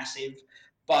be massive.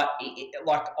 But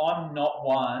like I'm not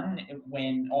one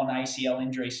when on ACL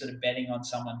injury sort of betting on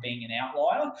someone being an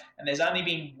outlier. And there's only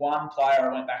been one player,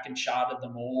 I went back and charted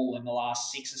them all in the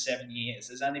last 6 or 7 years.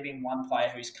 There's only been one player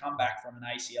who's come back from an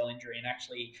ACL injury and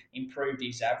actually improved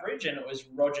his average, and it was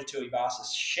Roger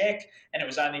Tuivasa-Sheck, and it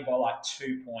was only by like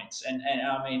 2 points. And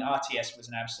I mean, RTS was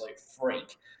an absolute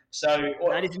freak. So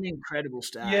That is an incredible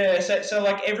stat. yeah, so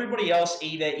like everybody else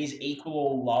either is equal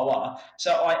or lower.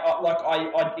 So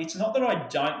it's not that I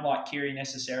don't like Kiri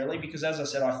necessarily because as I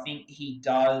said, I think he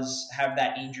does have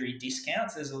that injury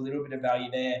discounts. There's a little bit of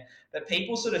value there, but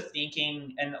people sort of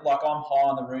thinking, and like I'm high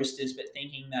on the Roosters, but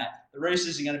thinking that the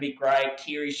Roosters are going to be great,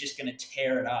 Kiri's just going to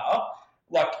tear it up.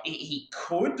 Like he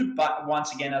could, but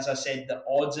once again, as I said, the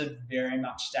odds are very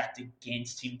much stacked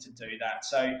against him to do that.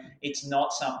 So it's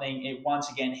not something,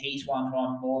 once again, he's one who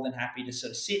I'm more than happy to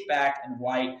sort of sit back and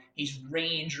wait. His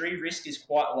re-injury risk is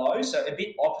quite low, so a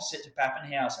bit opposite to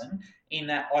Pappenhausen in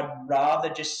that I'd rather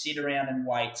just sit around and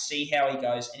wait, see how he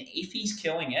goes. And if he's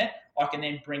killing it, I can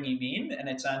then bring him in and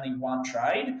it's only one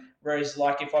trade. Whereas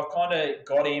like if I've kind of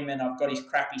got him and I've got his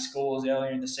crappy scores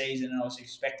earlier in the season and I was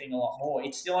expecting a lot more,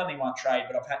 it's still only one trade,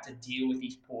 but I've had to deal with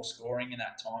his poor scoring in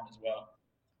that time as well.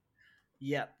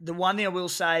 Yeah, the one thing I will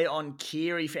say on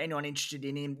Keary, for anyone interested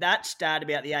in him, that stat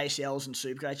about the ACLs and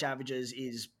Supercoach averages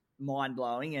is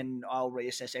mind-blowing, and I'll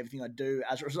reassess everything I do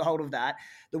as a result of that.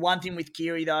 The one thing with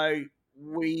Keary, though,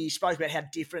 we spoke about how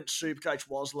different Supercoach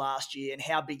was last year and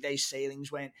how big these ceilings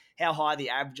went, how high the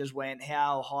averages went,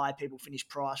 how high people finished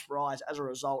price rise as a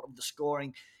result of the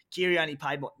scoring. Keary only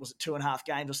played, 2.5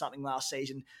 games or something last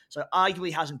season, so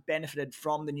arguably hasn't benefited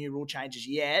from the new rule changes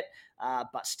yet,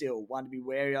 but still one to be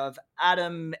wary of.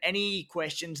 Adam, any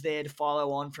questions there to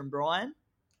follow on from Brian?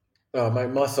 Oh,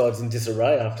 mate, my side's in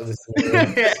disarray after this.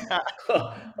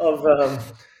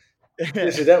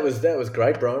 Listen, that was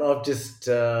great, Brian. I've just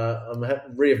I'm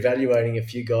reevaluating a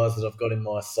few guys that I've got in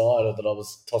my side or that I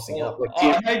was tossing up.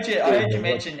 I heard you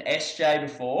mention SJ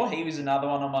before. He was another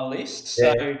one on my list.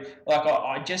 So like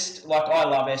I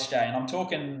love SJ, and I'm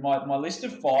talking my list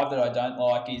of 5 that I don't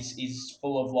like is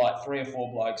full of like 3 or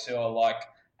 4 blokes who I like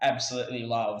absolutely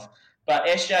love. But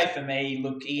SJ for me,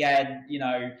 look, he had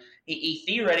he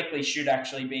theoretically should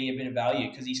actually be a bit of value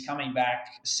because he's coming back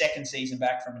second season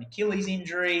back from an Achilles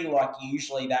injury. Like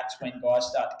usually that's when guys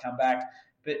start to come back.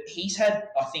 But he's had,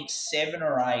 I think, 7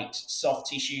 or 8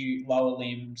 lower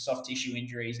limb, soft tissue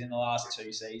injuries in the last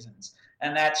 2 seasons.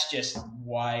 And that's just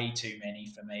way too many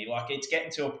for me. Like, it's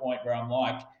getting to a point where I'm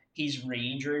like, his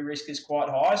re-injury risk is quite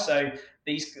high. So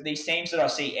these teams that I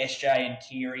see SJ and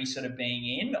Keary sort of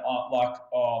being in, I'm like,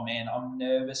 oh, man, I'm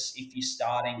nervous if you're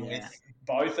starting with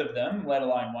both of them, let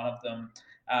alone one of them.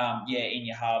 In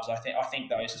your halves, I think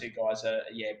those 2 guys are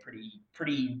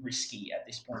pretty risky at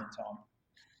this point in time.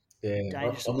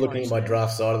 Yeah, I'm looking at my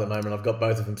draft side at the moment. I've got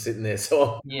both of them sitting there,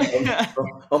 so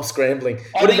I'm scrambling.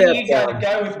 I think you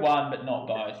go with one, but not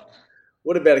both.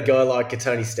 What about a guy like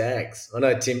Tony Staggs? I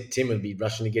know Tim would be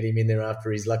rushing to get him in there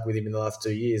after his luck with him in the last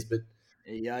 2 years, but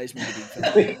he owes me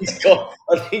the big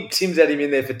I think Tim's had him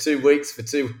in there for 2 weeks for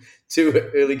two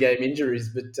early game injuries.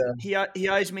 But he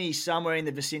owes me somewhere in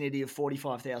the vicinity of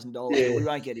 $45,000. Yeah. We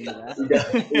won't get into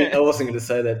that. I wasn't going to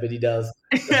say that, but he does.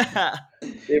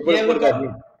 What about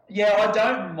him? Yeah, I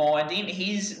don't mind him.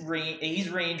 His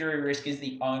re-injury risk is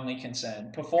the only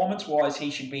concern. Performance-wise,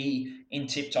 he should be in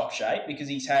tip-top shape because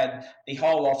he's had the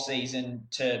whole off-season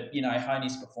to, hone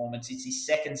his performance. It's his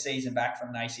second season back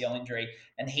from an ACL injury,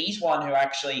 and he's one who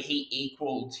actually, he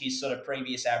equaled his sort of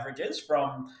previous averages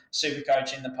from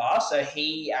Supercoach in the past, so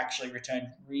he actually returned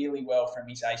really well from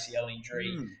his ACL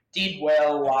injury. Did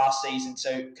well last season,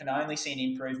 so can only see an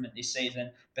improvement this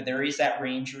season, but there is that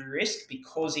re-injury risk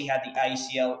because he had the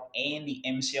ACL and the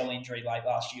MCL injury late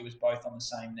last year, was both on the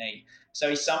same knee. So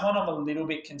he's someone I'm a little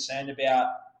bit concerned about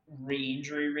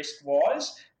re-injury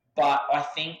risk-wise, But I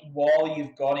think while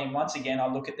you've got him, once again, I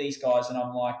look at these guys and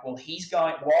I'm like, well,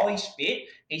 while he's fit,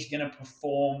 he's going to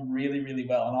perform really, really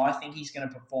well. And I think he's going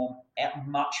to perform at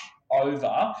much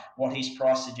over what his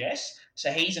price suggests.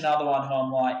 So he's another one who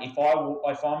I'm like, if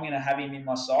I'm going to have him in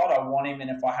my side, I want him. And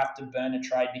if I have to burn a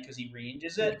trade because he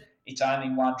re-injures it, it's only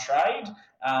one trade.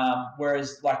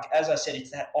 Whereas, like, as I said,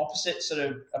 it's that opposite sort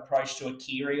of approach to a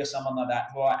Kiri or someone like that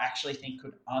who I actually think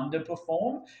could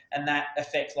underperform. And that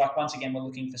affects, like, once again, we're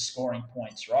looking for scoring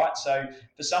points, right? So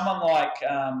for someone like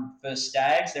for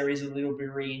Stags, there is a little bit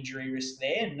of re-injury risk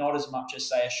there, not as much as,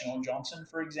 say, a Sean Johnson,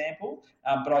 for example.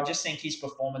 But I just think his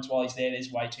performance while he's there,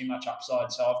 there's way too much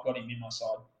upside. So I've got him in my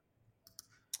side.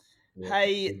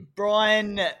 Hey,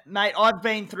 Brian, mate, I've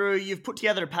been through, you've put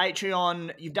together a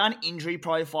Patreon, you've done injury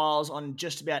profiles on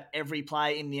just about every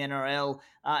play in the NRL.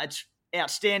 It's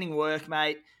outstanding work,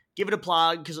 mate. Give it a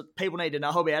plug because people need to know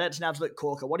about it. It's an absolute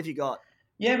corker. What have you got?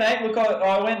 Yeah, mate. Look,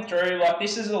 I went through, like,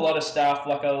 this is a lot of stuff,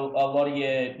 like a lot of your,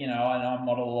 and I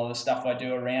model a lot of stuff I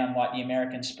do around, like, the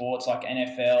American sports, like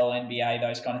NFL, NBA,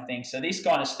 those kind of things. So this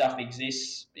kind of stuff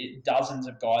exists. Dozens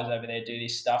of guys over there do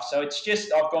this stuff. So it's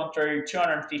just, I've gone through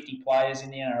 250 players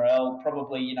in the NRL.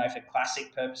 Probably, for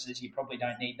classic purposes, you probably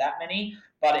don't need that many.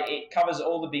 But it covers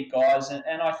all the big guys.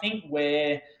 And I think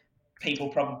where people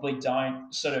probably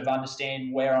don't sort of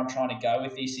understand where I'm trying to go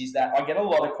with this is that I get a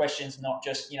lot of questions, not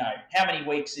just, how many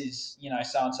weeks is,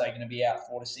 so-and-so going to be out,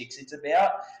 4 to 6. It's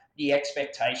about the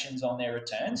expectations on their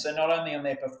return. So not only on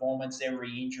their performance, their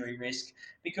re-injury risk,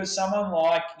 because someone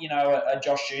like, a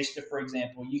Josh Schuster, for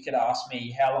example, you could ask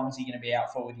me, how long is he going to be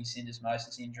out for with his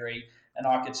syndesmosis injury? And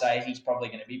I could say he's probably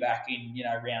going to be back in,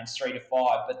 rounds 3 to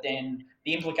 5. But then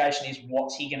the implication is,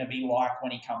 what's he going to be like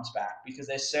when he comes back? Because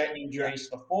there's certain injuries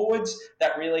for forwards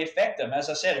that really affect them. As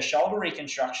I said, a shoulder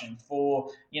reconstruction for,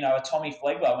 a Tommy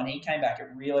Flegler, when he came back, it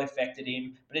really affected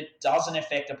him. But it doesn't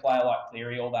affect a player like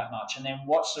Cleary all that much. And then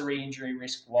what's the re-injury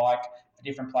risk like for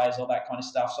different players, all that kind of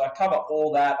stuff. So I cover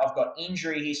all that. I've got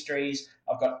injury histories.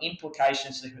 I've got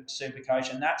implications to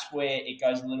Supercoach, and that's where it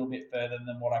goes a little bit further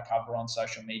than what I cover on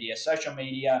social media. Social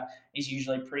media is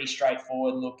usually pretty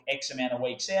straightforward. Look, X amount of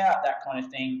weeks out, that kind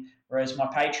of thing. Whereas my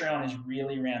Patreon is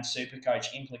really around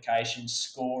Supercoach, implications,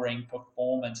 scoring,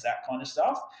 performance, that kind of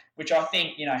stuff, which I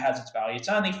think has its value. It's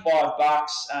only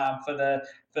 $5 for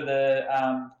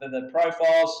the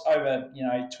profiles, over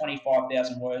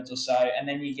 25,000 words or so, and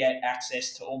then you get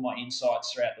access to all my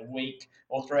insights throughout the week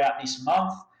or throughout this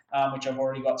month. Which I've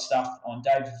already got stuff on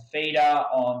David Feeder,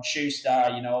 on Schuster,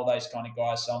 all those kind of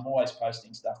guys. So I'm always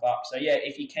posting stuff up. So yeah,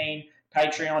 if you're keen,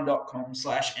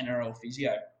 patreon.com/NRL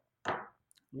Physio.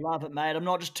 Love it, mate. I'm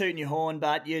not just tooting your horn,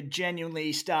 but you're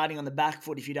genuinely starting on the back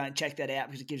foot if you don't check that out,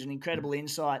 because it gives an incredible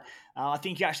insight. I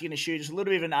think you're actually going to shoot us a little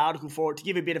bit of an article for it to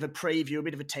give a bit of a preview, a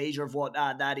bit of a teaser of what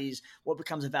that is, what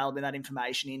becomes available in that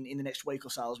information in the next week or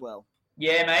so as well.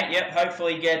 Yeah, mate. Yep.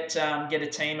 Hopefully get a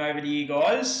team over to you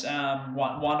guys,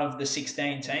 one of the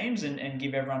 16 teams, and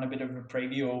give everyone a bit of a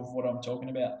preview of what I'm talking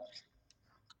about.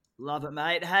 Love it,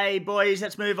 mate. Hey, boys,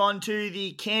 let's move on to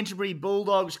the Canterbury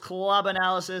Bulldogs club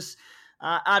analysis.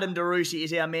 Adam DeRusi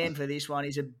is our man for this one.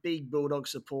 He's a big Bulldog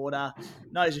supporter,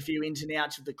 knows a few ins and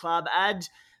outs of the club.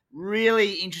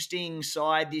 Really interesting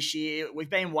side this year. We've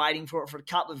been waiting for it for a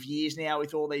couple of years now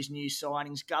with all these new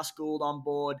signings. Gus Gould on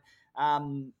board.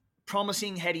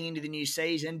 Promising heading into the new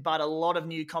season, but a lot of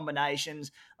new combinations,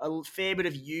 a fair bit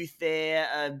of youth there,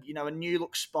 a new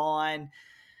look spine.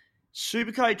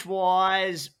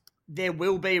 Supercoach-wise, there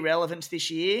will be relevance this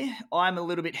year. I'm a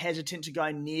little bit hesitant to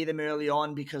go near them early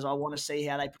on because I want to see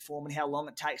how they perform and how long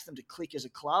it takes them to click as a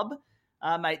club.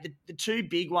 Mate, the two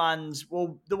big ones,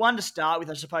 well, the one to start with,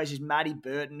 I suppose, is Matty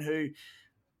Burton, who...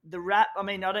 I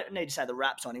don't need to say the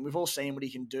rap's on him. We've all seen what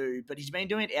he can do, but he's been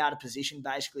doing it out of position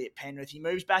basically at Penrith. He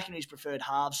moves back into his preferred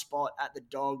halves spot at the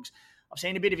Dogs. I've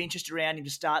seen a bit of interest around him to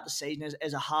start the season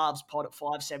as a halves pot at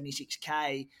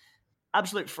 576K.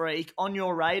 Absolute freak. On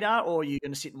your radar, or are you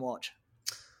going to sit and watch?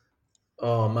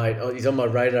 Oh, mate, he's on my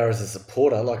radar as a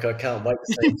supporter. Like, I can't wait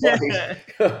to see him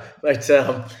play. But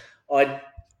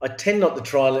I tend not to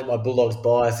try and let my Bulldogs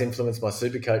bias influence my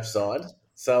Supercoach side.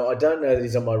 So I don't know that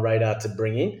he's on my radar to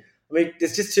bring in. I mean,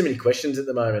 there's just too many questions at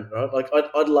the moment, right? Like,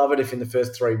 I'd love it if in the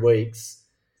first 3 weeks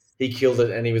he killed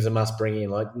it and he was a must bring in.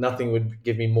 Like, nothing would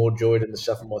give me more joy than to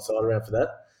shuffle my side around for that.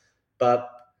 But,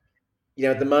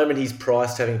 at the moment he's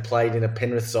priced having played in a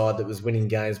Penrith side that was winning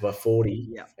games by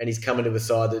 40, and he's come into a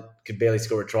side that could barely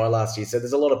score a try last year. So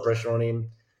there's a lot of pressure on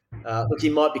him. Look, he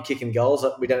might be kicking goals.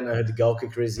 We don't know who the goal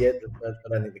kicker is yet. I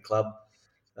don't think the club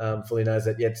fully knows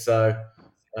that yet. So...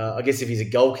 I guess if he's a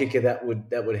goal kicker, that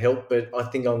would help. But I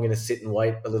think I'm going to sit and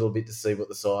wait a little bit to see what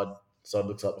the side side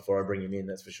looks like before I bring him in,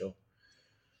 that's for sure.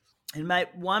 And, mate,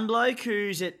 one bloke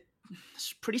who's at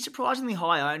pretty surprisingly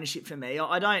high ownership for me.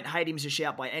 I don't hate him as a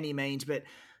shout by any means, but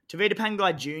Tavita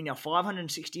Pangai Jr.,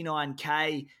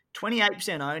 569K,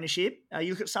 28% ownership.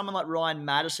 You look at someone like Ryan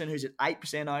Madison, who's at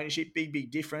 8% ownership,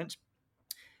 big difference.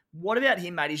 What about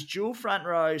him, mate? He's dual front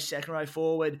row, second row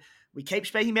forward. We keep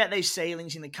speaking about these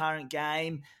ceilings in the current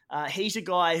game. He's a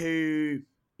guy who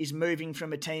is moving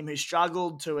from a team who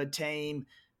struggled to a team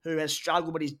who has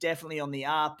struggled, but is definitely on the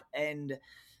up and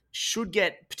should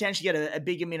potentially get a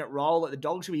bigger minute role at the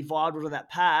Dogs, who be vital to that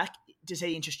pack. Does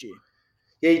he interest you?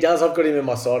 Yeah, he does. I've got him in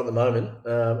my side at the moment.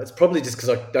 It's probably just because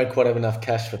I don't quite have enough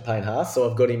cash for Payne Haas, so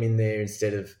I've got him in there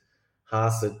instead of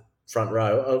Haas at front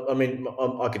row.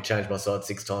 I could change my side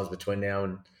 6 times between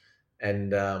now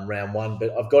and round one,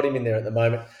 but I've got him in there at the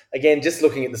moment. Again, just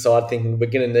looking at the side, thinking we're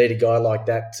going to need a guy like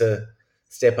that to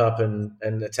step up and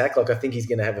attack. Like, I think he's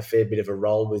going to have a fair bit of a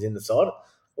role within the side,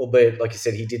 albeit, like you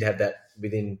said, he did have that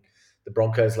within the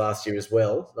Broncos last year as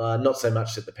well. Not so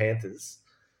much at the Panthers.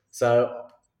 So,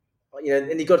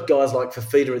 and you got guys like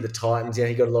Fafita at the Titans.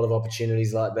 He got a lot of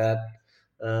opportunities like that.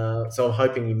 So I'm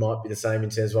hoping he might be the same in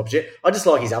terms of opportunity. I just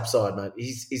like his upside, mate.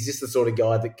 He's just the sort of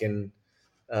guy that can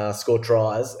score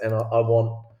tries, and I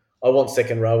want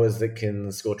second rowers that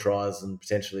can score tries and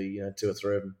potentially 2 or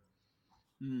 3 of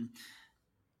them.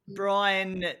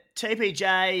 Brian, TPJ,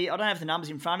 I don't have the numbers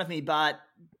in front of me, but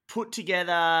put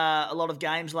together a lot of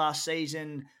games last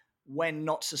season when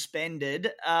not suspended.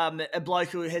 A bloke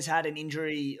who has had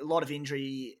a lot of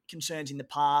injury concerns in the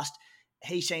past.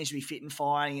 He seems to be fit and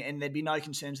firing, and there'd be no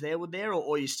concerns there, would there?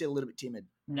 Or you're still a little bit timid?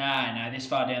 No, this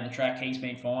far down the track, he's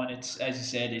been fine. It's, as you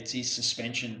said, it's his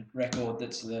suspension record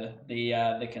that's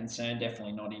the concern.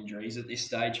 Definitely not injuries at this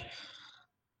stage.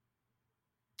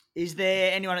 Is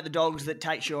there anyone at the Dogs that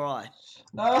takes your eye?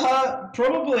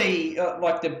 Probably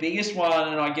like the biggest one,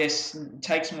 and I guess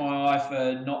takes my eye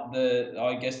for not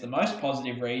the most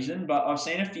positive reason, but I've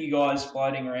seen a few guys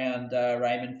floating around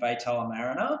Raymond Faitala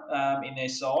Mariner in their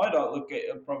side.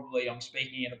 I'm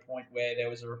speaking at a point where there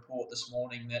was a report this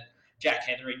morning that Jack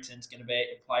Hetherington's going to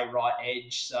play right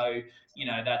edge, so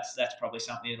that's probably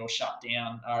something that'll shut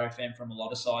down RFM from a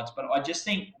lot of sides. But I just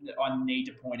think that I need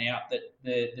to point out that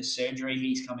the surgery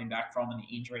he's coming back from and the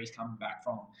injury he's coming back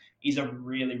from is a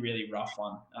really, really rough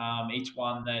one. It's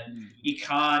one that you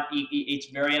can't. It's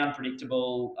very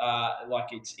unpredictable.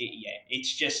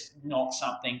 It's just not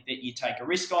something that you take a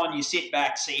risk on. You sit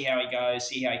back, see how he goes,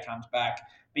 see how he comes back.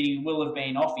 But he will have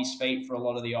been off his feet for a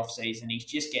lot of the off season. He's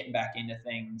just getting back into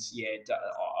things. Yeah,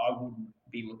 I wouldn't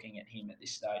be looking at him at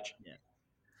this stage. Yeah.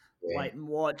 Wait and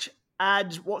watch.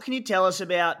 Ads, what can you tell us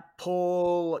about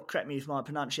Paul, correct me if my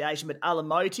pronunciation, but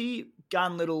Alamoti,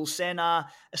 gun little centre,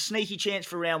 a sneaky chance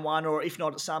for round one, or if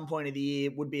not at some point of the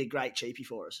year, would be a great cheapie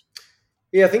for us?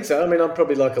 Yeah, I think so. I mean, I'm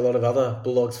probably like a lot of other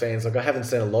Bulldogs fans. Like, I haven't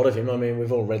seen a lot of him. I mean,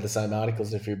 we've all read the same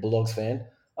articles if you're a Bulldogs fan.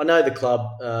 I know the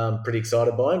club pretty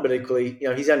excited by him, but equally,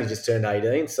 he's only just turned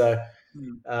 18. So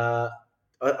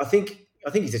I think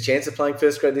he's a chance of playing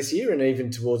first grade this year and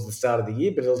even towards the start of the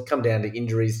year, but it'll come down to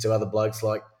injuries to other blokes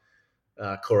like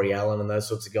Corey Allen and those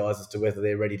sorts of guys as to whether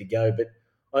they're ready to go. But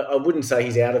I wouldn't say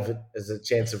he's out of it as a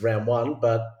chance of round one,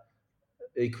 but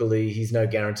equally he's no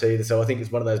guarantee. So I think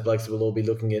it's one of those blokes that we'll all be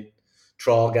looking at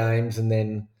trial games and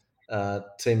then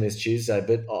team list Tuesday.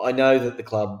 But I know that the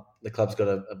club's got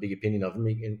a big opinion of him.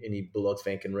 Any Bulldogs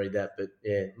fan can read that. But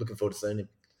yeah, looking forward to seeing him.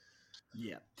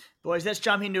 Yeah. Boys, let's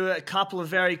jump into a couple of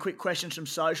very quick questions from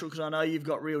social because I know you've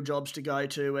got real jobs to go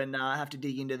to and have to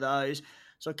dig into those.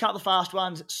 So a couple of fast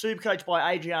ones. Supercoach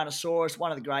by Adrianasaurus,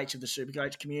 one of the greats of the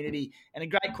Supercoach community. And a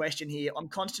great question here. I'm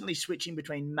constantly switching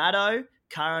between Maddo,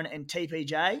 Curran and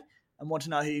TPJ and want to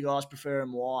know who you guys prefer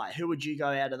and why. Who would you go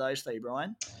out of those 3,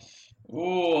 Brian?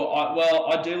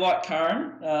 I do like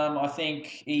Curran. I think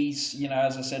he's,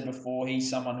 as I said before, he's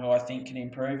someone who I think can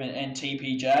improve. And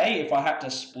TPJ, if I had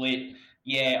to split,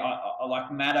 I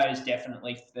like Maddo's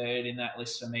definitely third in that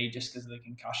list for me just because of the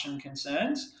concussion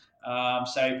concerns.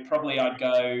 So probably I'd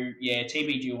go,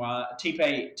 TPJ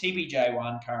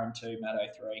 1, Curran 2,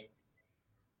 Maddo 3.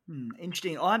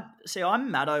 Interesting. I'm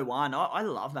Maddo 1. I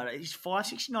love Maddo. He's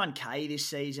 569K this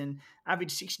season,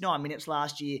 averaged 69 minutes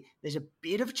last year. There's a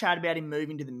bit of chat about him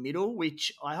moving to the middle,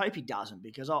 which I hope he doesn't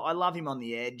because I love him on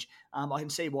the edge. I can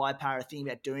see why Para are thinking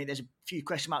about doing it. There's a few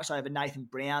question marks over Nathan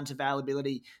Brown's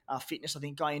availability, fitness, I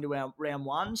think, going into round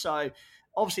one. So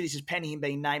obviously this is pending him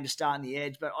being named to start on the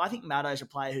edge, but I think Maddo's a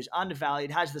player who's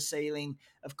undervalued, has the ceiling.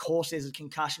 Of course, there's a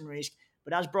concussion risk.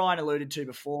 But as Brian alluded to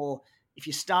before, if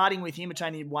you're starting with him, it's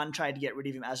only one trade to get rid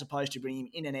of him as opposed to bringing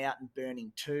him in and out and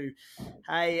burning two.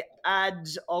 Hey,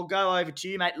 Ads, I'll go over to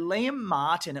you, mate. Liam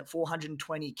Martin at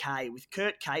 420k. With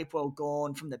Kurt Capewell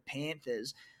gone from the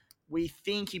Panthers, we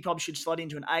think he probably should slot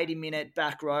into an 80-minute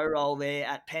back row role there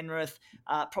at Penrith.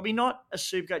 Probably not a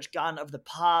Supercoach gun of the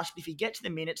past, but if he gets the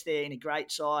minutes there in a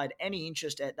great side, any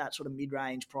interest at that sort of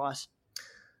mid-range price?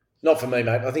 Not for me,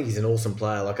 mate. I think he's an awesome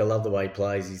player. Like, I love the way he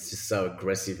plays. He's just so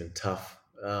aggressive and tough.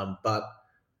 But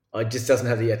I just doesn't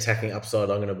have the attacking upside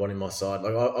I'm going to want in my side.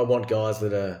 Like, I want guys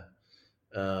that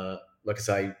are, like I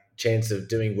say, chance of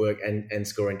doing work and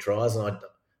scoring tries. And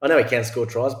I know he can score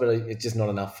tries, but it's just not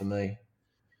enough for me.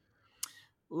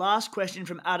 Last question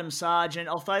from Adam Sargent.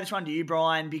 I'll throw this one to you,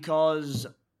 Brian, because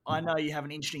I know you have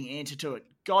an interesting answer to it.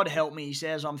 God help me, he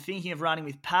says, I'm thinking of running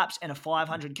with Paps and a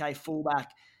 500k fullback,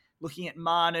 looking at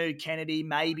Manu, Kennedy,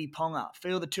 maybe Ponga.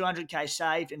 Feel the 200k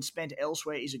saved and spent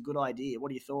elsewhere is a good idea.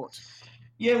 What are your thoughts?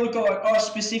 Yeah, look, I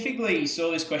specifically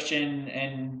saw this question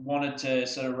and wanted to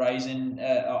sort of raise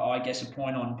I guess, a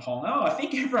point on Ponga. I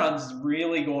think everyone's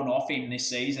really gone off him this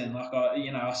season. Like,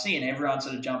 I see everyone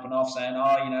sort of jumping off saying,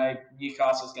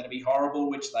 Newcastle's going to be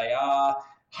horrible, which they are.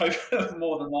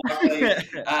 More than likely,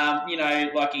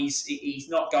 like he's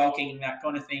not goal kicking, that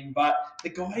kind of thing. But the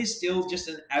guy is still just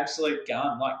an absolute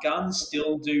gun. Like, guns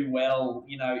still do well,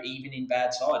 even in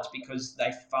bad sides, because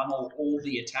they funnel all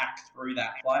the attack through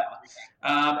that player.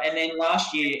 And then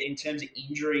last year, in terms of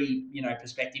injury,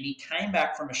 perspective, he came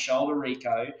back from a shoulder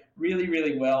reco really,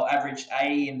 really well, averaged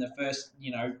A in the first,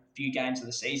 few games of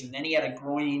the season. Then he had a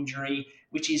groin injury,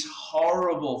 which is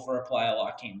horrible for a player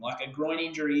like him. Like, a groin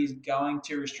injury is going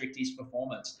to restrict his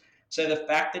performance. So the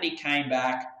fact that he came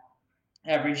back,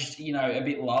 averaged, a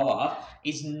bit lower,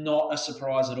 is not a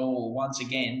surprise at all, once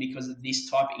again, because of this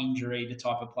type of injury, the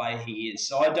type of player he is.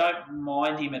 So I don't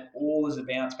mind him at all as a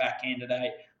bounce-back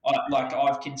candidate.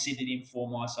 I've considered him for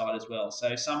my side as well.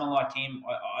 So someone like him,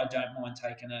 I don't mind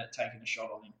taking a shot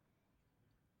on him.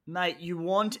 Mate, you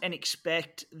want and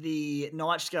expect the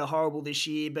Knights to go horrible this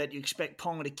year, but you expect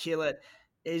Ponga to kill it.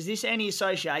 Is this any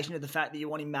association with the fact that you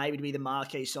want him maybe to be the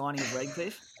marquee signing of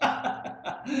Redcliffe?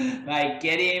 Mate,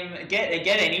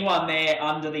 get anyone there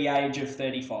under the age of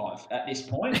 35 at this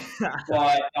point.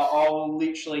 Like, I'll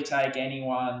literally take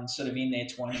anyone sort of in their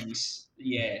 20s,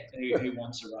 who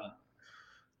wants to run.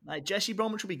 Mate, Jesse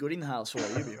Bromwich will be good in the house for you.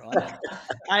 You'll be right.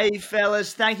 Hey,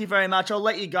 fellas, thank you very much. I'll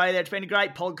let you go there. It's been a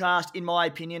great podcast, in my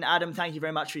opinion. Adam, thank you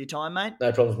very much for your time, mate.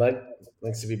 No problems, mate.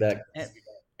 Thanks to be back.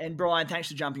 And Brian, thanks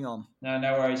for jumping on. No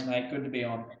worries, mate. Good to be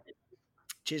on.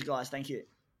 Cheers, guys. Thank you.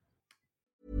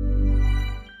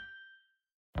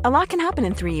 A lot can happen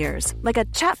in 3 years, like a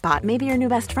chatbot may be your new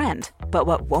best friend. But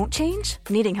what won't change?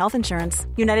 Needing health insurance.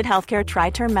 United Healthcare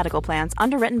Tri-Term Medical Plans,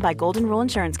 underwritten by Golden Rule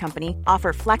Insurance Company,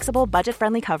 offer flexible,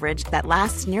 budget-friendly coverage that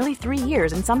lasts nearly 3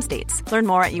 years in some states. Learn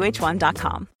more at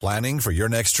UH1.com. Planning for your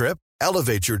next trip?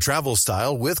 Elevate your travel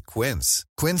style with Quince.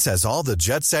 Quince has all the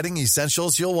jet-setting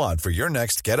essentials you'll want for your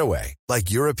next getaway,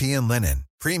 like European linen,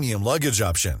 premium luggage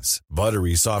options,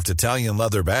 buttery soft Italian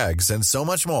leather bags, and so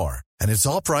much more. And it's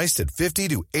all priced at 50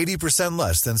 to 80%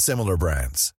 less than similar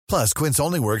brands. Plus, Quince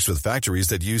only works with factories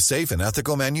that use safe and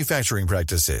ethical manufacturing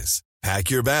practices.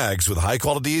 Pack your bags with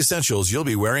high-quality essentials you'll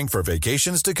be wearing for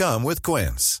vacations to come with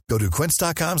Quince. Go to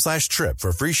quince.com/trip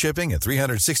for free shipping and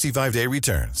 365-day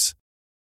returns.